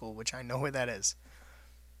Elementary School, which I know where that is.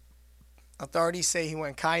 Authorities say he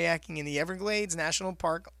went kayaking in the Everglades National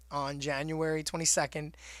Park on January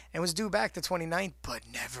 22nd and was due back the 29th, but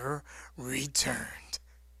never returned.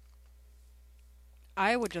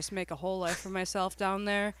 I would just make a whole life for myself down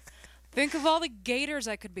there. Think of all the gators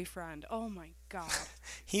I could befriend. Oh my God.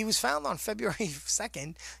 He was found on February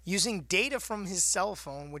 2nd using data from his cell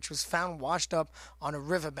phone, which was found washed up on a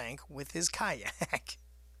riverbank with his kayak.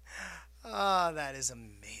 Oh, that is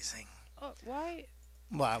amazing. Oh, why?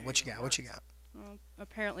 Wow, what you got? What you got? Well,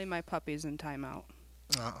 apparently my puppy's in timeout.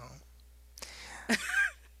 Uh-oh. Oh,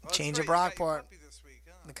 that's Change right, of you got your Brockport. puppy this week,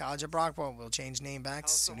 huh? The College of Brockport will change name back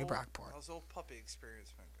to How's the SUNY whole- Brockport. How's the old puppy experience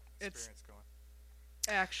It's- going?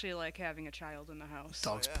 I actually like having a child in the house.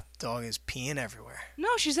 yeah. Dog is peeing everywhere. No,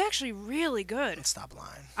 she's actually really good. Stop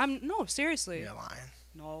lying. No, seriously. You're lying.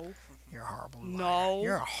 No. You're a horrible liar. No.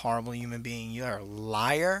 You're a horrible human being. You're a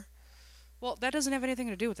liar. Well, that doesn't have anything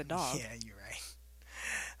to do with the dog. Yeah, you're right.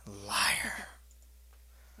 Liar.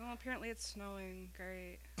 Well, apparently it's snowing.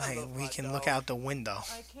 Great. Hey, love we my can look dog. out the window.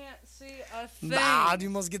 I can't see a thing. Nah, you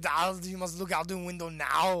must get out. You must look out the window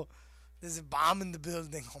now. There's a bomb in the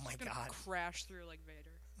building. Oh my Gonna God. crash through like Vader.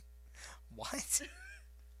 What?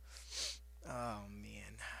 Oh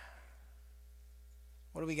man.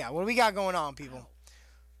 What do we got? What do we got going on, people?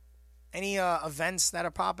 Any events that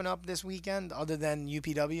are popping up this weekend other than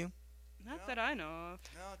UPW? Not that I know of.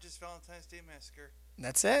 No, just Valentine's Day Massacre.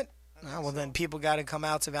 That's it? I Ah, think well, then so. people got to come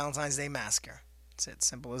out to Valentine's Day Massacre. That's it.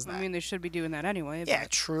 Simple as that. I mean, they should be doing that anyway. yeah,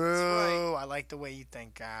 but true. I like the way you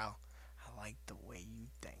think, Kyle. I like the way you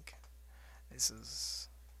think. This is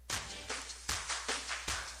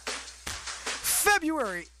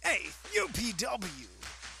February 8th, UPW.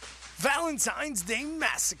 Valentine's Day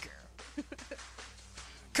Massacre.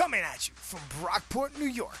 Coming at you from Brockport, New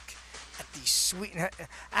York. At the Sweden.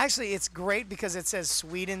 Actually, it's great because it says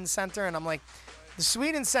Sweden Center, and I'm like, the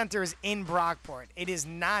Sweden Center is in Brockport. It is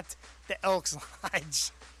not the Elks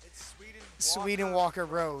Lodge. It's Sweden. Sweden Walker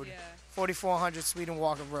Road. Yeah. 4400 Sweden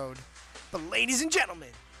Walker Road. But ladies and gentlemen,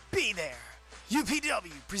 be there.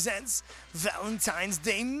 UPW presents Valentine's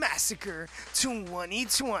Day Massacre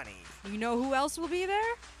 2020. You know who else will be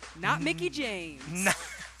there? Not Mickey James.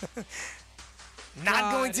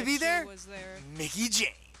 Not going to if be she there? was there. Mickey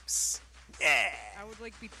James. Yeah. I would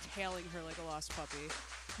be tailing her like a lost puppy.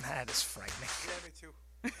 That is frightening. Yeah, me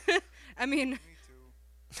too. I mean, Me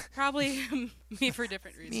too. probably me for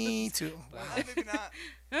different reasons. Me too. Maybe not.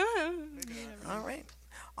 All right.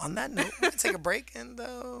 On that note, we'll take a break, and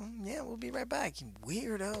we'll be right back. You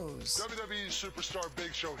weirdos. WWE Superstar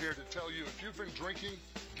Big Show here to tell you, if you've been drinking,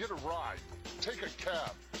 get a ride. Take a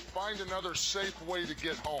cab. Find another safe way to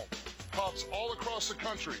get home. Cops all across the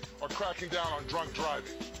country are cracking down on drunk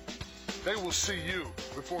driving. They will see you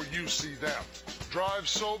before you see them. Drive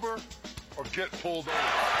sober or get pulled over.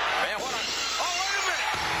 Man, what oh, wait a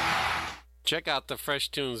minute! Check out the Fresh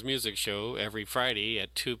Tunes Music Show every Friday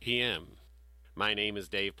at 2 p.m. My name is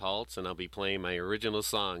Dave Paltz, and I'll be playing my original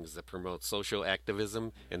songs that promote social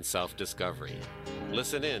activism and self-discovery.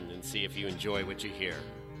 Listen in and see if you enjoy what you hear.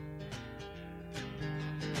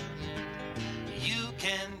 You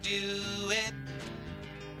can do it.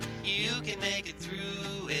 You can make it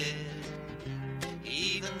through it.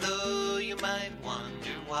 Even though you might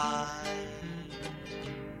wonder why.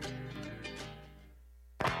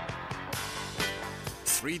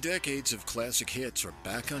 3 decades of classic hits are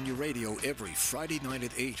back on your radio every Friday night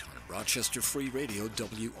at 8 on Rochester Free Radio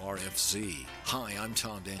WRFZ. Hi, I'm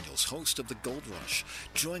Tom Daniels, host of The Gold Rush.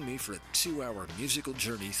 Join me for a 2-hour musical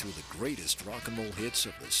journey through the greatest rock and roll hits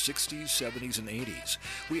of the 60s, 70s, and 80s.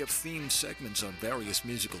 We have themed segments on various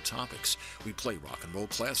musical topics. We play rock and roll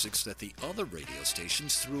classics that the other radio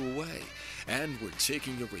stations threw away. And we're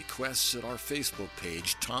taking your requests at our Facebook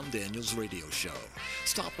page, Tom Daniels Radio Show.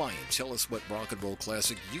 Stop by and tell us what rock and roll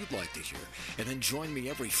classic you'd like to hear, and then join me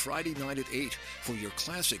every Friday night at 8 for your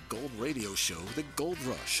classic gold radio show, The Gold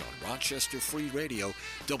Rush, on Rochester Free Radio,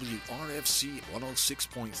 WRFC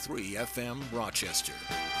 106.3 FM, Rochester.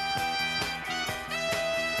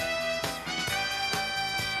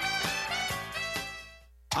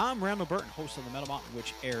 I'm Randall Burton, host of The Metal Mountain,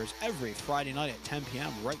 which airs every Friday night at 10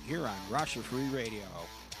 p.m. right here on Rochester Free Radio.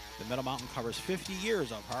 The Metal Mountain covers 50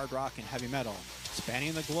 years of hard rock and heavy metal,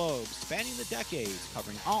 spanning the globe, spanning the decades,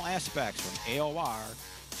 covering all aspects from AOR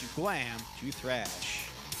to glam to thrash.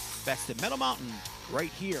 That's The Metal Mountain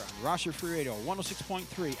right here on Rochester Free Radio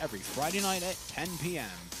 106.3 every Friday night at 10 p.m.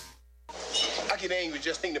 I get angry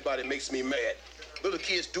just thinking about it. Makes me mad. Little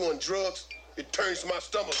kids doing drugs, it turns my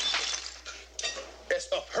stomach. That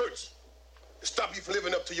stuff hurts. It stops you from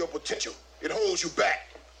living up to your potential. It holds you back.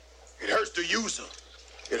 It hurts the user.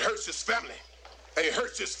 It hurts his family. And it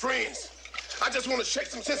hurts his friends. I just want to shake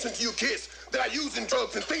some sense into you kids that are using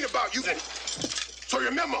drugs and thinking about using. So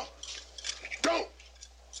remember, don't,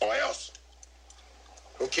 or else.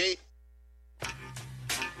 Okay?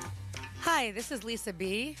 Hi, this is Lisa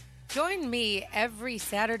B. Join me every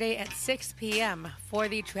Saturday at 6 p.m. for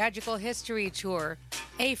the Tragical History Tour,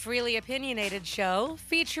 a freely opinionated show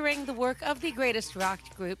featuring the work of the greatest rock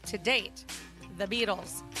group to date, the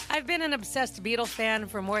Beatles. I've been an obsessed Beatle fan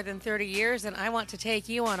for more than 30 years, and I want to take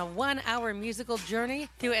you on a 1-hour musical journey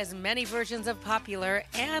through as many versions of popular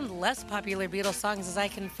and less popular Beatles songs as I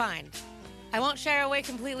can find. I won't shy away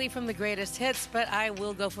completely from the greatest hits, but I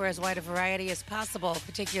will go for as wide a variety as possible,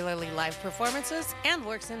 particularly live performances and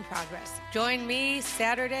works in progress. Join me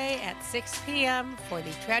Saturday at 6 p.m. for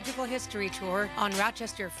the Tragical History Tour on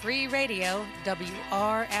Rochester Free Radio,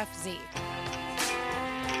 WRFZ.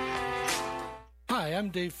 Hi, I'm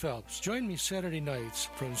Dave Phelps. Join me Saturday nights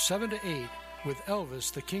from 7 to 8 with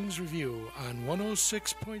Elvis, the King's Review on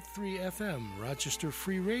 106.3 FM, Rochester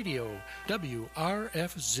Free Radio,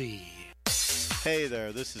 WRFZ. Hey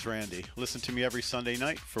there, this is Randy. Listen to me every Sunday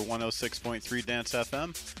night for 106.3 Dance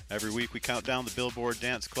FM. Every week we count down the Billboard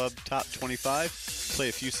Dance Club Top 25, play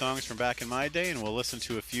a few songs from back in my day, and we'll listen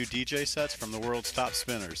to a few DJ sets from the world's top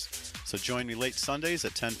spinners. So join me late Sundays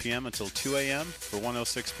at 10 p.m. until 2 a.m. for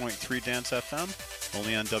 106.3 Dance FM,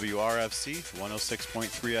 only on WRFC 106.3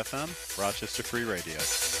 FM, Rochester Free Radio.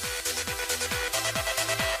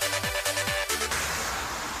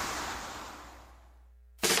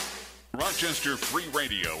 Rochester Free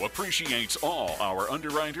Radio appreciates all our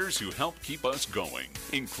underwriters who help keep us going,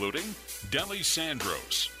 including Deli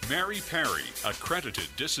Sandros, Mary Perry, accredited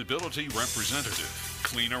disability representative,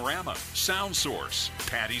 Cleanorama, Sound Source,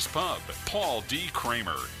 Patty's Pub, Paul D.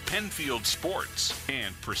 Kramer, Penfield Sports,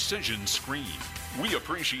 and Precision Screen. We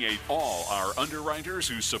appreciate all our underwriters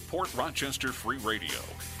who support Rochester Free Radio.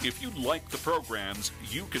 If you like the programs,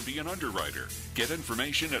 you can be an underwriter. Get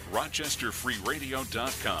information at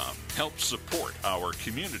rochesterfreeradio.com. Help support our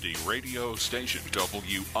community radio station,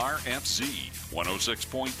 WRFZ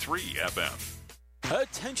 106.3 FM.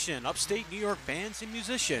 Attention, upstate New York bands and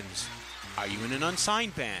musicians. Are you in an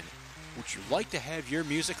unsigned band? Would you like to have your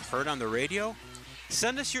music heard on the radio?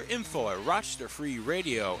 Send us your info at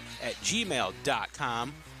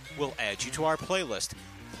rochesterfreeradio@gmail.com. We'll add you to our playlist.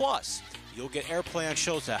 Plus, you'll get airplay on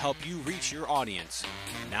shows to help you reach your audience.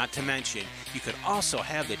 Not to mention, you could also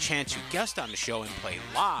have the chance to guest on the show and play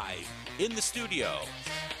live in the studio.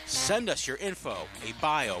 Send us your info, a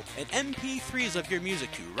bio, and MP3s of your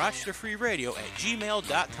music to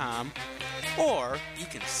rochesterfreeradio@gmail.com, or you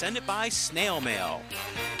can send it by snail mail.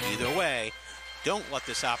 Either way, don't let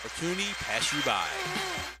this opportunity pass you by.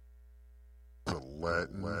 The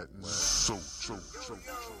Latin Soldier.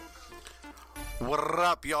 What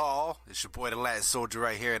up, y'all? It's your boy, the Latin Soldier,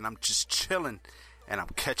 right here, and I'm just chilling, and I'm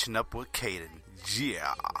catching up with Caden.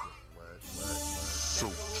 Yeah.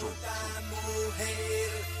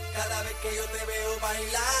 Cada vez que yo te veo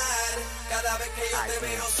bailar, cada vez que yo te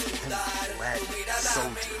veo sudar, tu mirada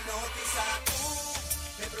me hipnotiza,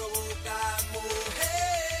 me provoca,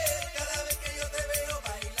 mujer. Cada vez que yo te veo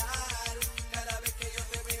bailar, cada vez que yo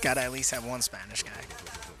te veo. Gotta at least have one Spanish guy.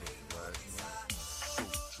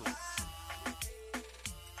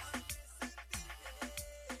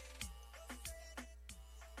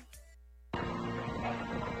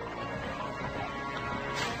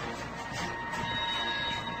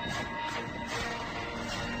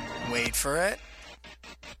 Wait for it.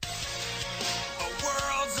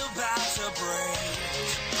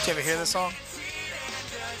 Did you ever hear this song?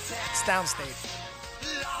 It's Downstate.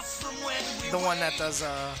 The one that does,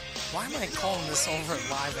 why am I calling this over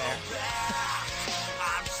live air?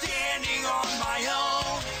 I'm standing on my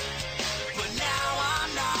own, but now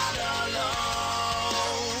I'm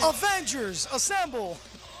not alone. Avengers, assemble!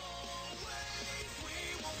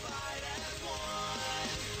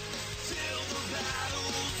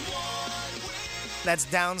 That's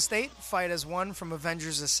Downstate, Fight as One from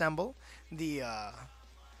Avengers Assemble. The,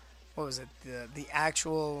 what was it? The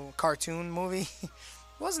actual cartoon movie.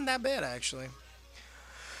 Wasn't that bad, actually.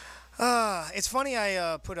 It's funny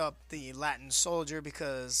I put up the Latin Soldier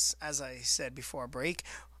because, as I said before break,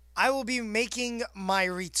 I will be making my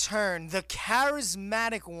return. The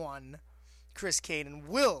charismatic one, Chris Caden,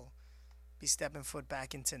 will be stepping foot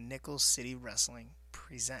back into Nickel City Wrestling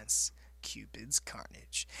presents Cupid's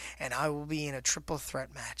Carnage. And I will be in a triple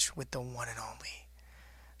threat match with the one and only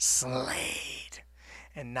Slade.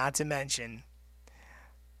 And not to mention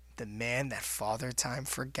the man that Father Time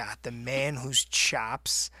forgot. The man whose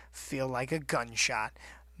chops feel like a gunshot.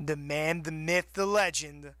 The man, the myth, the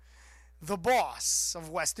legend. The boss of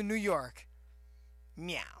Western New York.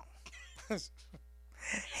 Meow.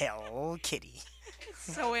 Hell Kitty.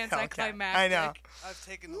 So anticlimactic. I know. I've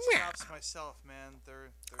taken those chops myself, man.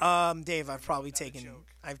 They're Dave, I've probably taken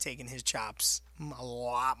his chops a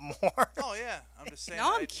lot more. Oh yeah, I'm just saying.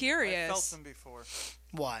 Now I'm curious. I felt them before.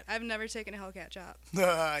 What? I've never taken a Hellcat chop.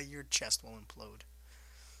 Your chest will implode.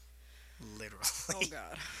 Literally. Oh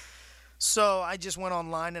God. So I just went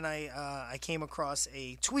online and I came across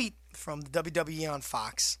a tweet from the WWE on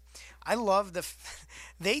Fox. I love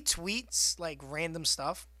they tweet like random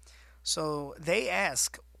stuff. So they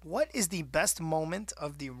ask, what is the best moment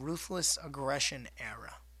of the Ruthless Aggression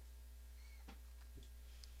era?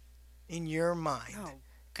 In your mind,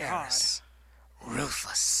 Eris,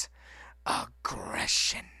 Ruthless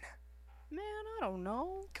Aggression. Man, I don't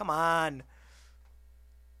know. Come on.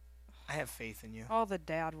 I have faith in you. All the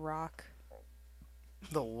dad rock.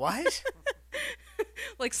 The what?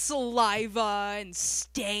 Like Saliva and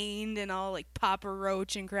Stained and all like Papa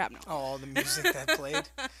Roach and crap. No. Oh, all the music that played.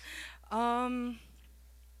 Oh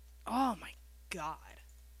my God.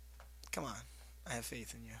 Come on. I have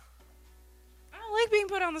faith in you. I don't like being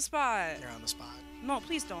put on the spot. You're on the spot. No,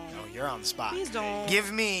 please don't. No, you're on the spot. Please don't.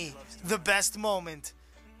 Give me the best moment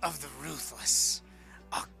of the Ruthless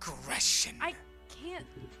Aggression. I can't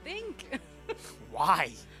think.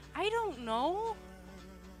 Why? I don't know.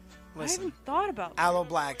 Listen, I haven't thought about that. Aloe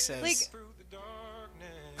Black says. Like,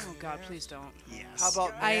 oh God, please don't. Yes. How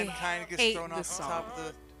about Mankind gets hate thrown off the this top song. of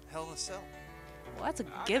the Hell in a Cell? Well, that's a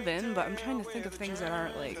given, but I'm trying to think of things that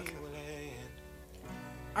aren't like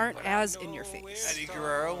aren't as in your face. Eddie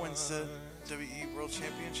Guerrero wins the WWE World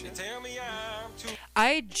Championship.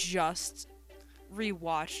 I just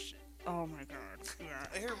rewatched. Oh my God. Yeah.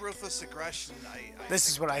 I hear Ruthless Aggression. This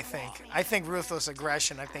is what I think. I think Ruthless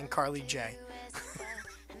Aggression. I think Carly J.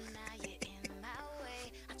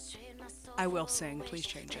 I will sing. Please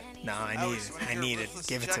change it. No, I need it. I need it.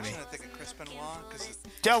 Give it to me. I think of Chris Benoit because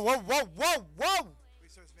Yo, whoa!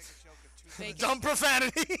 Dumb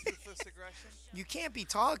profanity. You can't be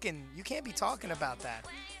talking. You can't be talking about that.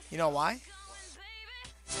 You know why?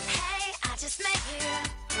 Hey, I just met you,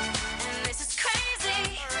 and this is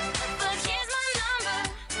crazy, but here's my number,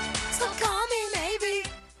 so call me maybe.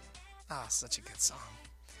 Ah, such a good song.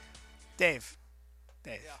 Dave.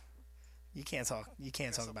 You can't talk. You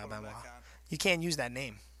can't talk about Benoit. You can't use that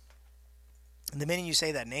name. And the minute you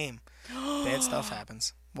say that name, bad stuff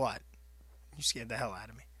happens. What? You scared the hell out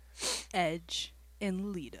of me. Edge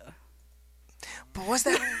and Lita. But was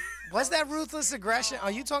that Ruthless Aggression?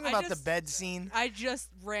 Are you talking about the bed scene? I just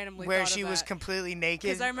randomly where thought she of was that. completely naked.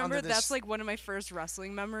 Because I remember under this... that's like one of my first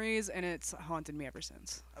wrestling memories, and it's haunted me ever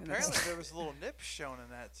since. Apparently, there was a little nip shown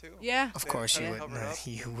in that too. Yeah. Of course you would.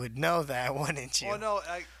 You would know that, wouldn't you? Well, no,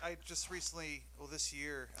 I just recently, this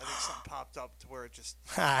year, I think something popped up to where it just.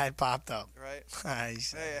 It popped up. Right. Hey,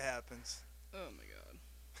 it happens. Oh my god.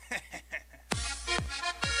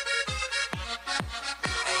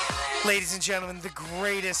 Ladies and gentlemen, the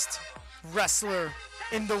greatest wrestler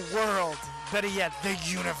in the world, better yet, the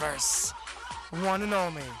universe, one and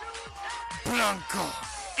only, Blanco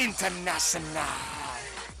Internacional.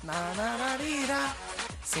 Na na na da,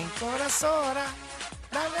 cinco horas hora,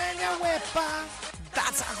 la leña huepa,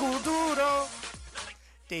 that's a kuduro.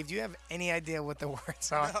 Dave, do you have any idea what the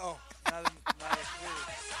words are? No, not a clue.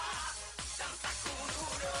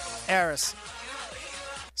 Eris.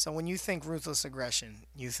 So when you think Ruthless Aggression,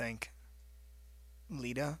 you think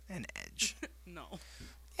Lita and Edge. No.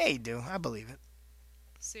 Yeah, you do. I believe it.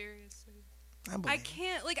 Seriously. I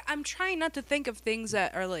can't, I'm trying not to think of things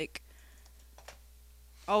that are,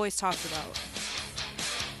 always talked about.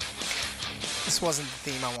 This wasn't the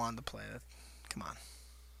theme I wanted to play. Come on.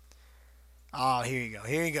 Oh, here you go.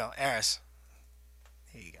 Here you go. Eris.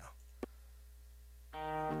 Here you go.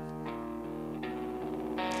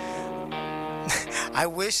 I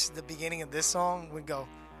wish the beginning of this song would go,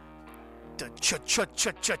 the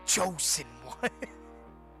chosen one.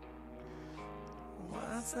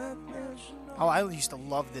 What's that? Oh, I used to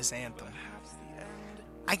love this anthem.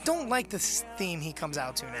 I don't like this theme he comes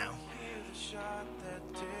out to now.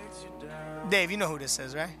 Dave, you know who this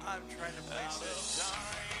is, right? I'm trying to place it.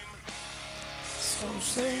 So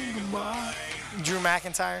say goodbye. Drew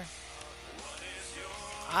McIntyre.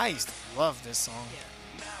 I used to love this song.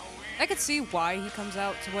 I could see why he comes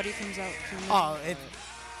out to what he comes out to now.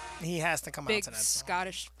 He has to come out Big to that song.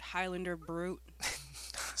 Scottish Highlander brute.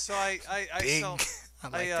 So I Big. sell, I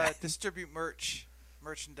like that. distribute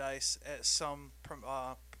merchandise at some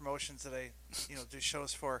promotions that I do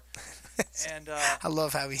shows for, and I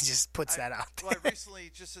love how he just puts that out there. Well, recently,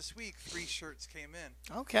 just this week, 3 shirts came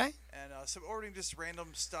in. Okay. And so ordering just random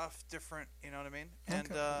stuff, different, you know what I mean?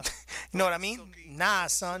 And Okay. You know what I mean? Nah,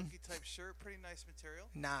 son. Silky type shirt, pretty nice material.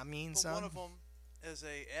 Nah, mean, but son. one of them is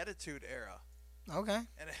a Attitude Era. Okay.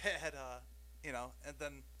 And it had and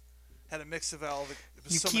then had a mix of all the. There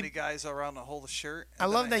was so many guys around to hold the shirt. I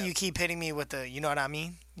love that you keep hitting me with the, you know what I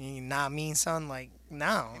mean? You not mean, son? Like,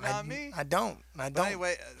 no. You know what I mean? I don't. But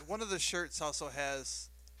anyway, one of the shirts also has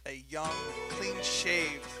a young,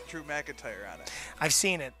 clean-shaved Drew McIntyre on it. I've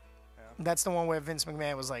seen it. Yeah. That's the one where Vince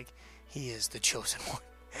McMahon was like, he is the chosen one.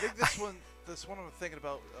 I think this one I'm thinking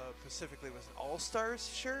about specifically was an All-Stars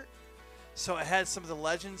shirt. So it had some of the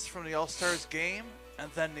legends from the All-Stars game, and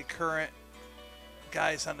then the current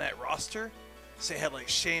guys on that roster. So you had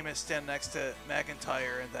Sheamus stand next to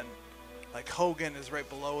McIntyre, and then Hogan is right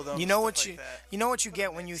below them. You know what you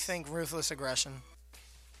get when you think Ruthless Aggression?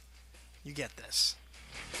 You get this.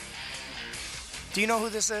 Do you know who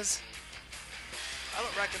this is? I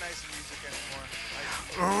don't recognize the music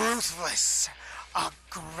anymore. Ruthless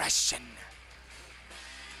Aggression.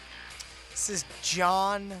 This is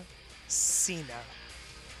John Cena.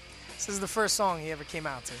 This is the first song he ever came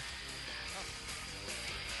out to.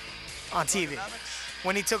 On TV.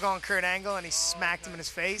 When he took on Kurt Angle and he smacked him in his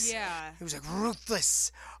face. Yeah. He was like,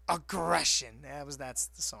 Ruthless Aggression. That's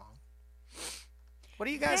the song. What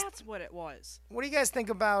do you guys... That's what it was. What do you guys think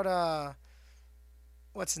about,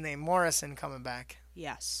 what's his name? Morrison coming back?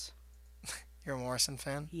 Yes. You're a Morrison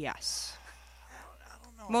fan? Yes. I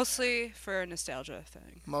don't know. Mostly for a nostalgia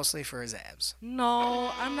thing. Mostly for his abs.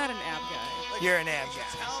 No, I'm not an ab guy. You're an ab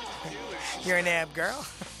guy. You're an ab girl?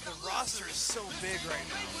 The roster is so big right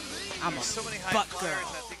now. I'm so many high flyers.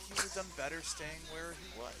 I think he would have done better staying where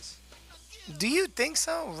he was. Do you think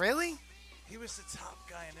so? Really? He was the top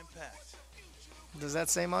guy in Impact. Does that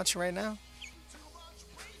say much right now?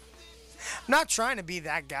 I'm not trying to be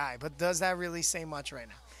that guy, but does that really say much right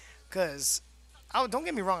now? Because Oh, don't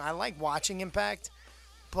get me wrong. I like watching Impact,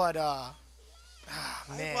 but I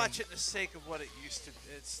man, watch it in the sake of what it used to.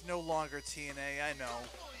 It's no longer TNA. I know.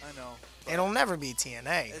 But it'll never be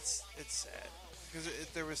TNA. It's sad because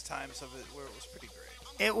there was times of it where it was pretty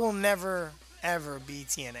great. It will never ever be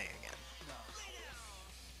TNA again.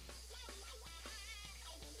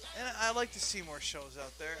 And I like to see more shows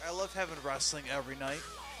out there. I love having wrestling every night.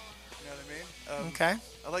 You know what I mean? Okay.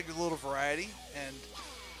 I like a little variety and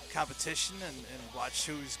competition and watch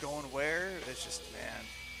who's going where. It's just, man,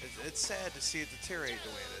 it's sad to see it deteriorate the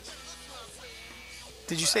way it is.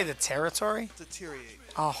 Did you say the territory? Deteriorate.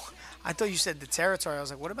 Oh, I thought you said the territory. I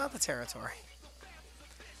was like, what about the territory?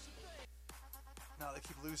 No, they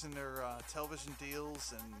keep losing their television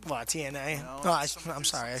deals and. What, TNA? You know, No, some I'm dude's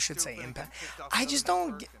sorry. I should say stupid and Impact. kicked off I another just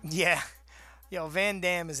don't. network Yeah. Yo, Van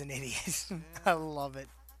Damme is an idiot. I love it.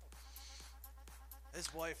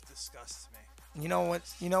 His wife disgusts me. You know what?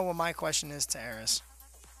 You know what my question is to Eris?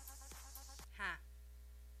 Huh.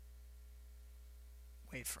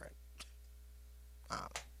 Wait for it. Oh,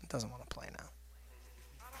 it doesn't want to play now.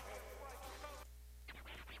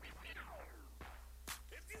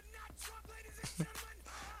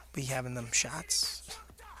 Be having them shots.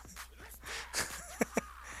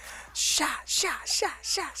 Shot.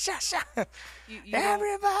 You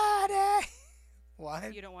Everybody.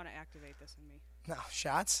 What? You don't want to activate this in me. No,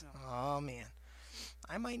 shots? No. Oh, man.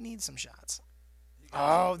 I might need some shots.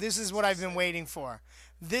 Oh, this is what I've been waiting for.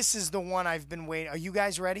 This is the one I've been waiting. Are you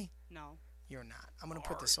guys ready? No. You're not. I'm going to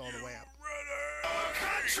put this all the way up.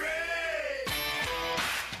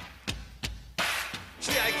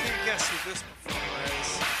 Gee, I can't guess who this performer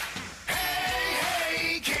is.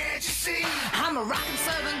 Hey, can't you see? I'm a rockin'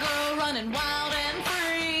 southern girl running wild and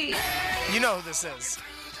free. You know who this is.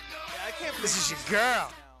 Yeah, I can't believe This is your she's girl. now.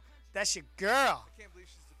 That's your girl. I can't believe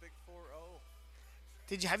she's the big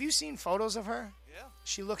 4-0. Have you seen photos of her? Yeah.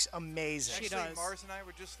 She looks amazing. Actually, Mars and I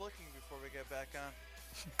were just looking before we get back on.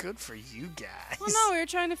 Good for you guys. Well, no, we were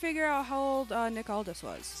trying to figure out how old Nick Aldis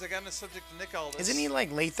was. Because I got on the subject of Nick Aldis. Isn't he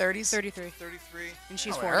like late 30s? 33. 33. And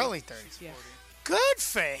she's 40. 40. Early 30s. Yeah. Good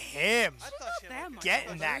for him. I thought she had like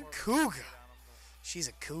Getting that cougar. She's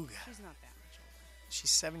a cougar. She's not that much older. She's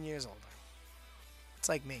 7 years older. It's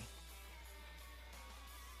like me.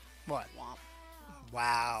 What?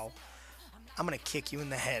 Wow. I'm going to kick you in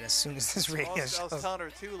the head as soon as this radio I was shows. telling her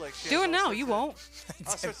too, like she Do has it all now. sorts You of- won't.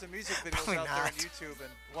 All sorts of music videos Probably out there on not. YouTube,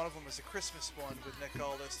 and one of them is a Christmas one with Nick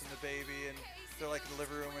Aldis and the baby, and they're like in the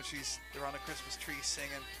living room, and they're on a Christmas tree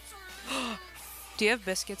singing. Do you have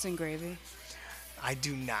biscuits and gravy? I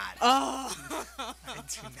do not. Oh. I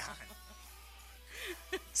do not.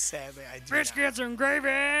 Sadly, I do Biscuits not. and gravy.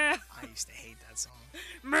 I used to hate that song.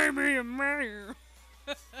 Maybe a mayor.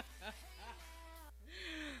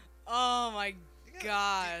 Oh my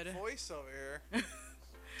God. Deep voice over here.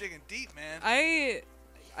 Digging deep, man. I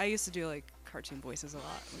used to do like cartoon voices a lot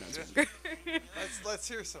when I was younger. Let's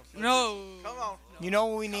hear some. No. Come on. You know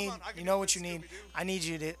what we need? on, I can You know do what you need?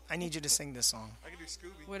 Scooby-Doo. I need you to sing this song. I can do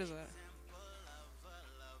Scooby. What is it?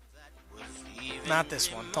 Not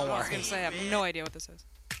this one. Don't I was worry. gonna say I have no idea what this is.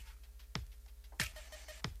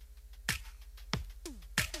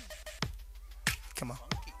 Come on.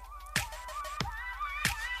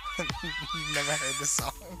 You've never heard this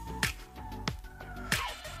song.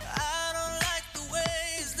 I don't like the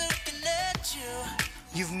way he's looking at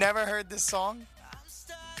you. You've never heard this song?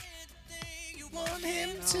 You want him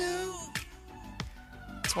to.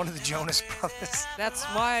 It's one of the Jonas Brothers. That's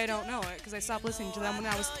why I don't know it, because I stopped listening to them when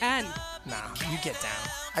I was 10. Nah, you get down.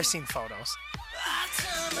 I've seen photos.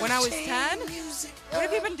 When I was 10? What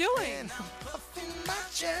have you been doing?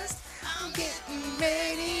 I'm getting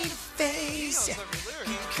ready to face you.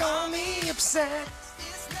 You call me upset.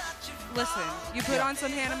 Listen, you put on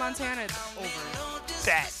some Hannah Montana, it's over.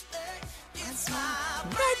 Bet.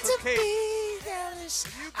 Not to be jealous.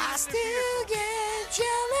 I still get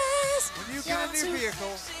jealous. When you get in your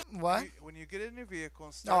vehicle. What? When you get in your vehicle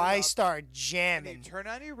and Oh, start I it up, start and you jamming. turn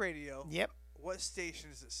on your radio. Yep. What station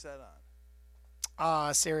is it set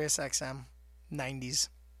on? Sirius XM. 90s.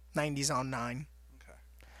 90s on 9. Okay.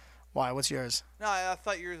 Why? What's yours? No, I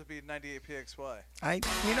thought yours would be 98 PXY.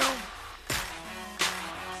 You know,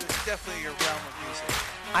 It's definitely your realm of music.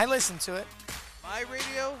 I listen to it. My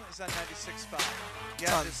radio is on 96.5. Yeah,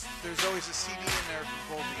 Ton. there's always a CD in there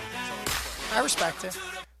from Volbeat that's always playing. I respect it.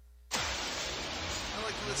 I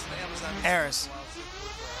like to listen to Amazon music Eris. once in a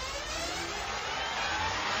while,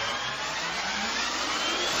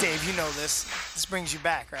 too. Dave, you know this. This brings you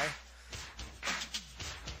back, right?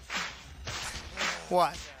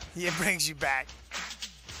 What? It brings you back.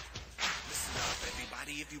 Listen up,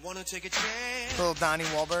 everybody, if you want to take a chance. Little Donnie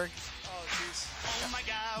Wahlberg. Oh, jeez.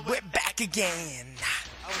 We're back again.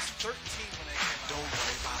 I was 13 when it came out. Don't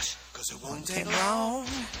worry, boss, because it Won't take long.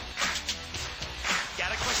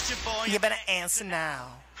 Got a question for You better answer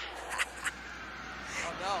now.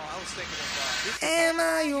 Oh, no, I was thinking of Am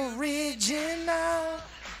I original?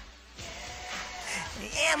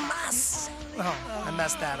 Am I... Oh, I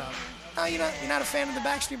messed that up. Oh, you're not a fan of the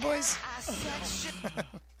Backstreet Boys?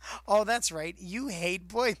 Oh, that's right. You hate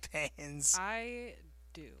boy bands. I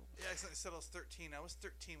do. Yeah, I said I was 13. I was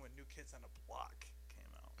 13 when New Kids on the Block came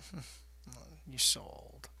out. You're so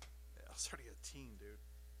old. Yeah, I was already a teen, dude.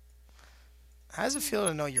 How does it feel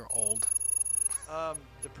to know you're old?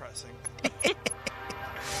 Depressing.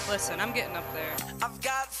 Listen, I'm getting up there. I've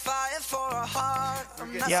got fire for a heart.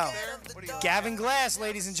 Yo, Gavin Glass,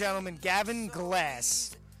 ladies and gentlemen. Gavin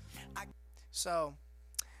Glass. So,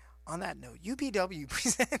 on that note, UPW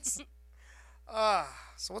presents...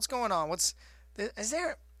 so what's going on? Is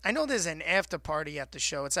there... I know there's an after party at the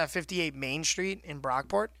show. It's at 58 Main Street in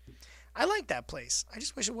Brockport. I like that place. I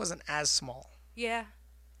just wish it wasn't as small. Yeah.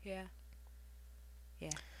 I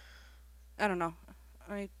don't know.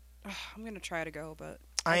 I'm gonna try to go, but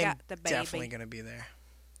I am got the baby. definitely gonna be there.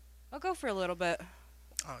 I'll go for a little bit.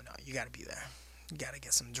 Oh no, you gotta be there. You gotta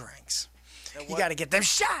get some drinks. Now, You gotta get them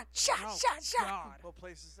shot. What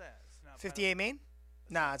place is that? It's not 58 Main?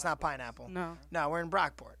 Nah, it's not Pineapple. No. No, we're in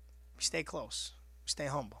Brockport. We stay close. We stay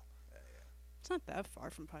humble. It's not that far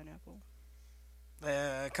from Pineapple.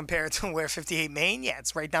 Compared to where 58 Main, yeah,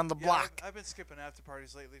 it's right down the block. I've been skipping after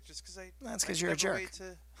parties lately just because I... That's 'cause you're a never jerk. wait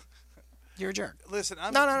to- You're a jerk. Listen,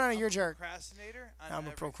 I'm No, you're a jerk. procrastinator. I'm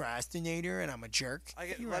a procrastinator and I'm a jerk. I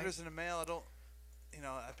get You're letters in the mail. I don't,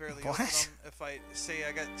 I barely What? open them. If I say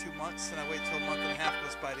I got 2 months, then I wait till a month and a half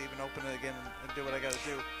goes by to even open it again and do what I got to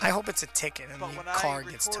do. I hope it's a ticket and But the when car I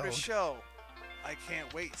gets record towed. a show, I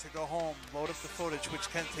can't wait to go home, load up the footage, which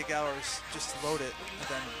can take hours just to load it, and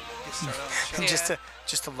then get started on the show.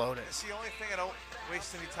 just to load it. It's the only thing I don't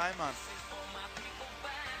waste any time on.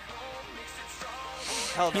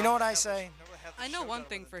 Hell, You know what I say? I know one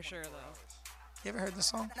thing for sure, though. You ever heard this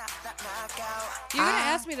song? You're gonna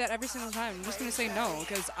ask me that every single time. I'm just gonna say no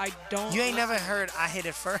because I don't. You ain't never heard I Hit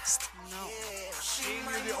It First? No.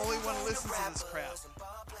 You're the only one who listens to this crap.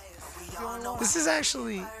 This is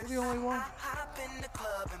actually the only one.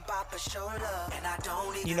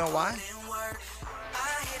 You know why?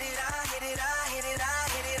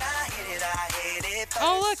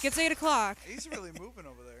 Oh look, it's 8 o'clock. He's really moving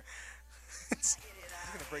over there. He's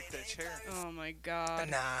gonna break that chair. Oh my God.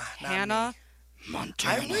 Nah, not Hannah me.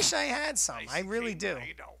 Montana. I wish I had some. I really do.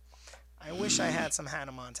 I wish I had some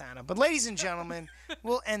Hannah Montana. But ladies and gentlemen,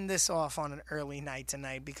 we'll end this off on an early night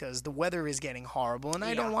tonight because the weather is getting horrible and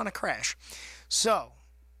I don't want to crash. So,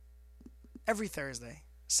 every Thursday,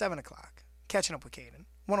 7 o'clock, catching up with Caden.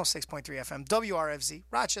 106.3 FM, WRFZ,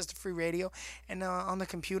 Rochester Free Radio, and on the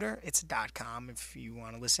computer, it's .com if you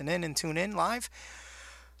want to listen in and tune in live.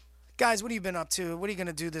 Guys, what have you been up to? What are you going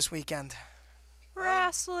to do this weekend?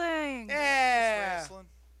 Wrestling. Yeah. Wrestling.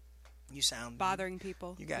 You sound... Bothering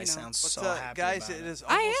people. You guys sound But, so happy guys, about it it. is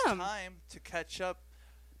I almost am. time to catch up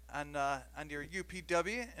on your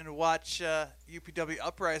UPW and watch UPW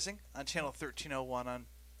Uprising on channel 1301 on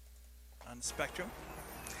Spectrum.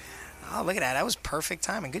 Oh, look at that. That was perfect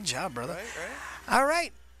timing. Good job, brother. Right. All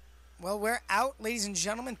right. Well, we're out, ladies and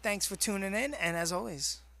gentlemen. Thanks for tuning in. And as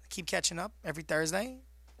always, keep catching up every Thursday.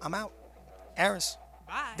 I'm out. Eris.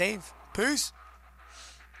 Bye. Dave. Peace.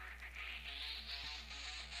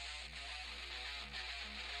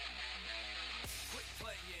 Quit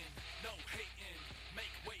playing, no hating,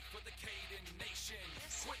 make way for the Caden Nation.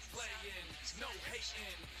 Quit playing, no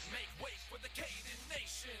hating, make way for the Caden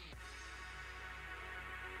Nation.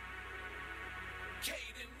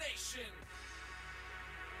 Caden Nation.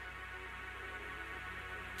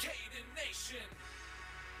 Caden Nation.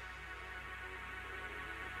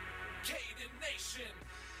 Caden Nation.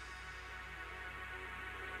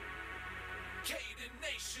 Caden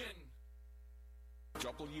Nation.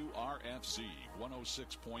 WRFZ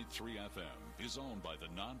 106.3 FM is owned by the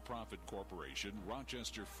nonprofit corporation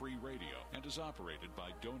Rochester Free Radio and is operated by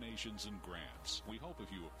donations and grants. We hope if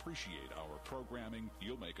you appreciate our programming,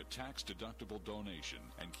 you'll make a tax-deductible donation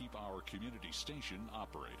and keep our community station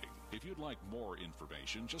operating. If you'd like more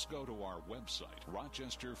information, just go to our website,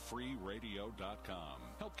 rochesterfreeradio.com.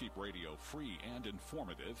 Help keep radio free and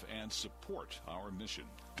informative and support our mission.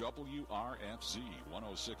 WRFZ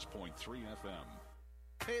 106.3 FM.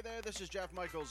 Hey there, this is Jeff Michaels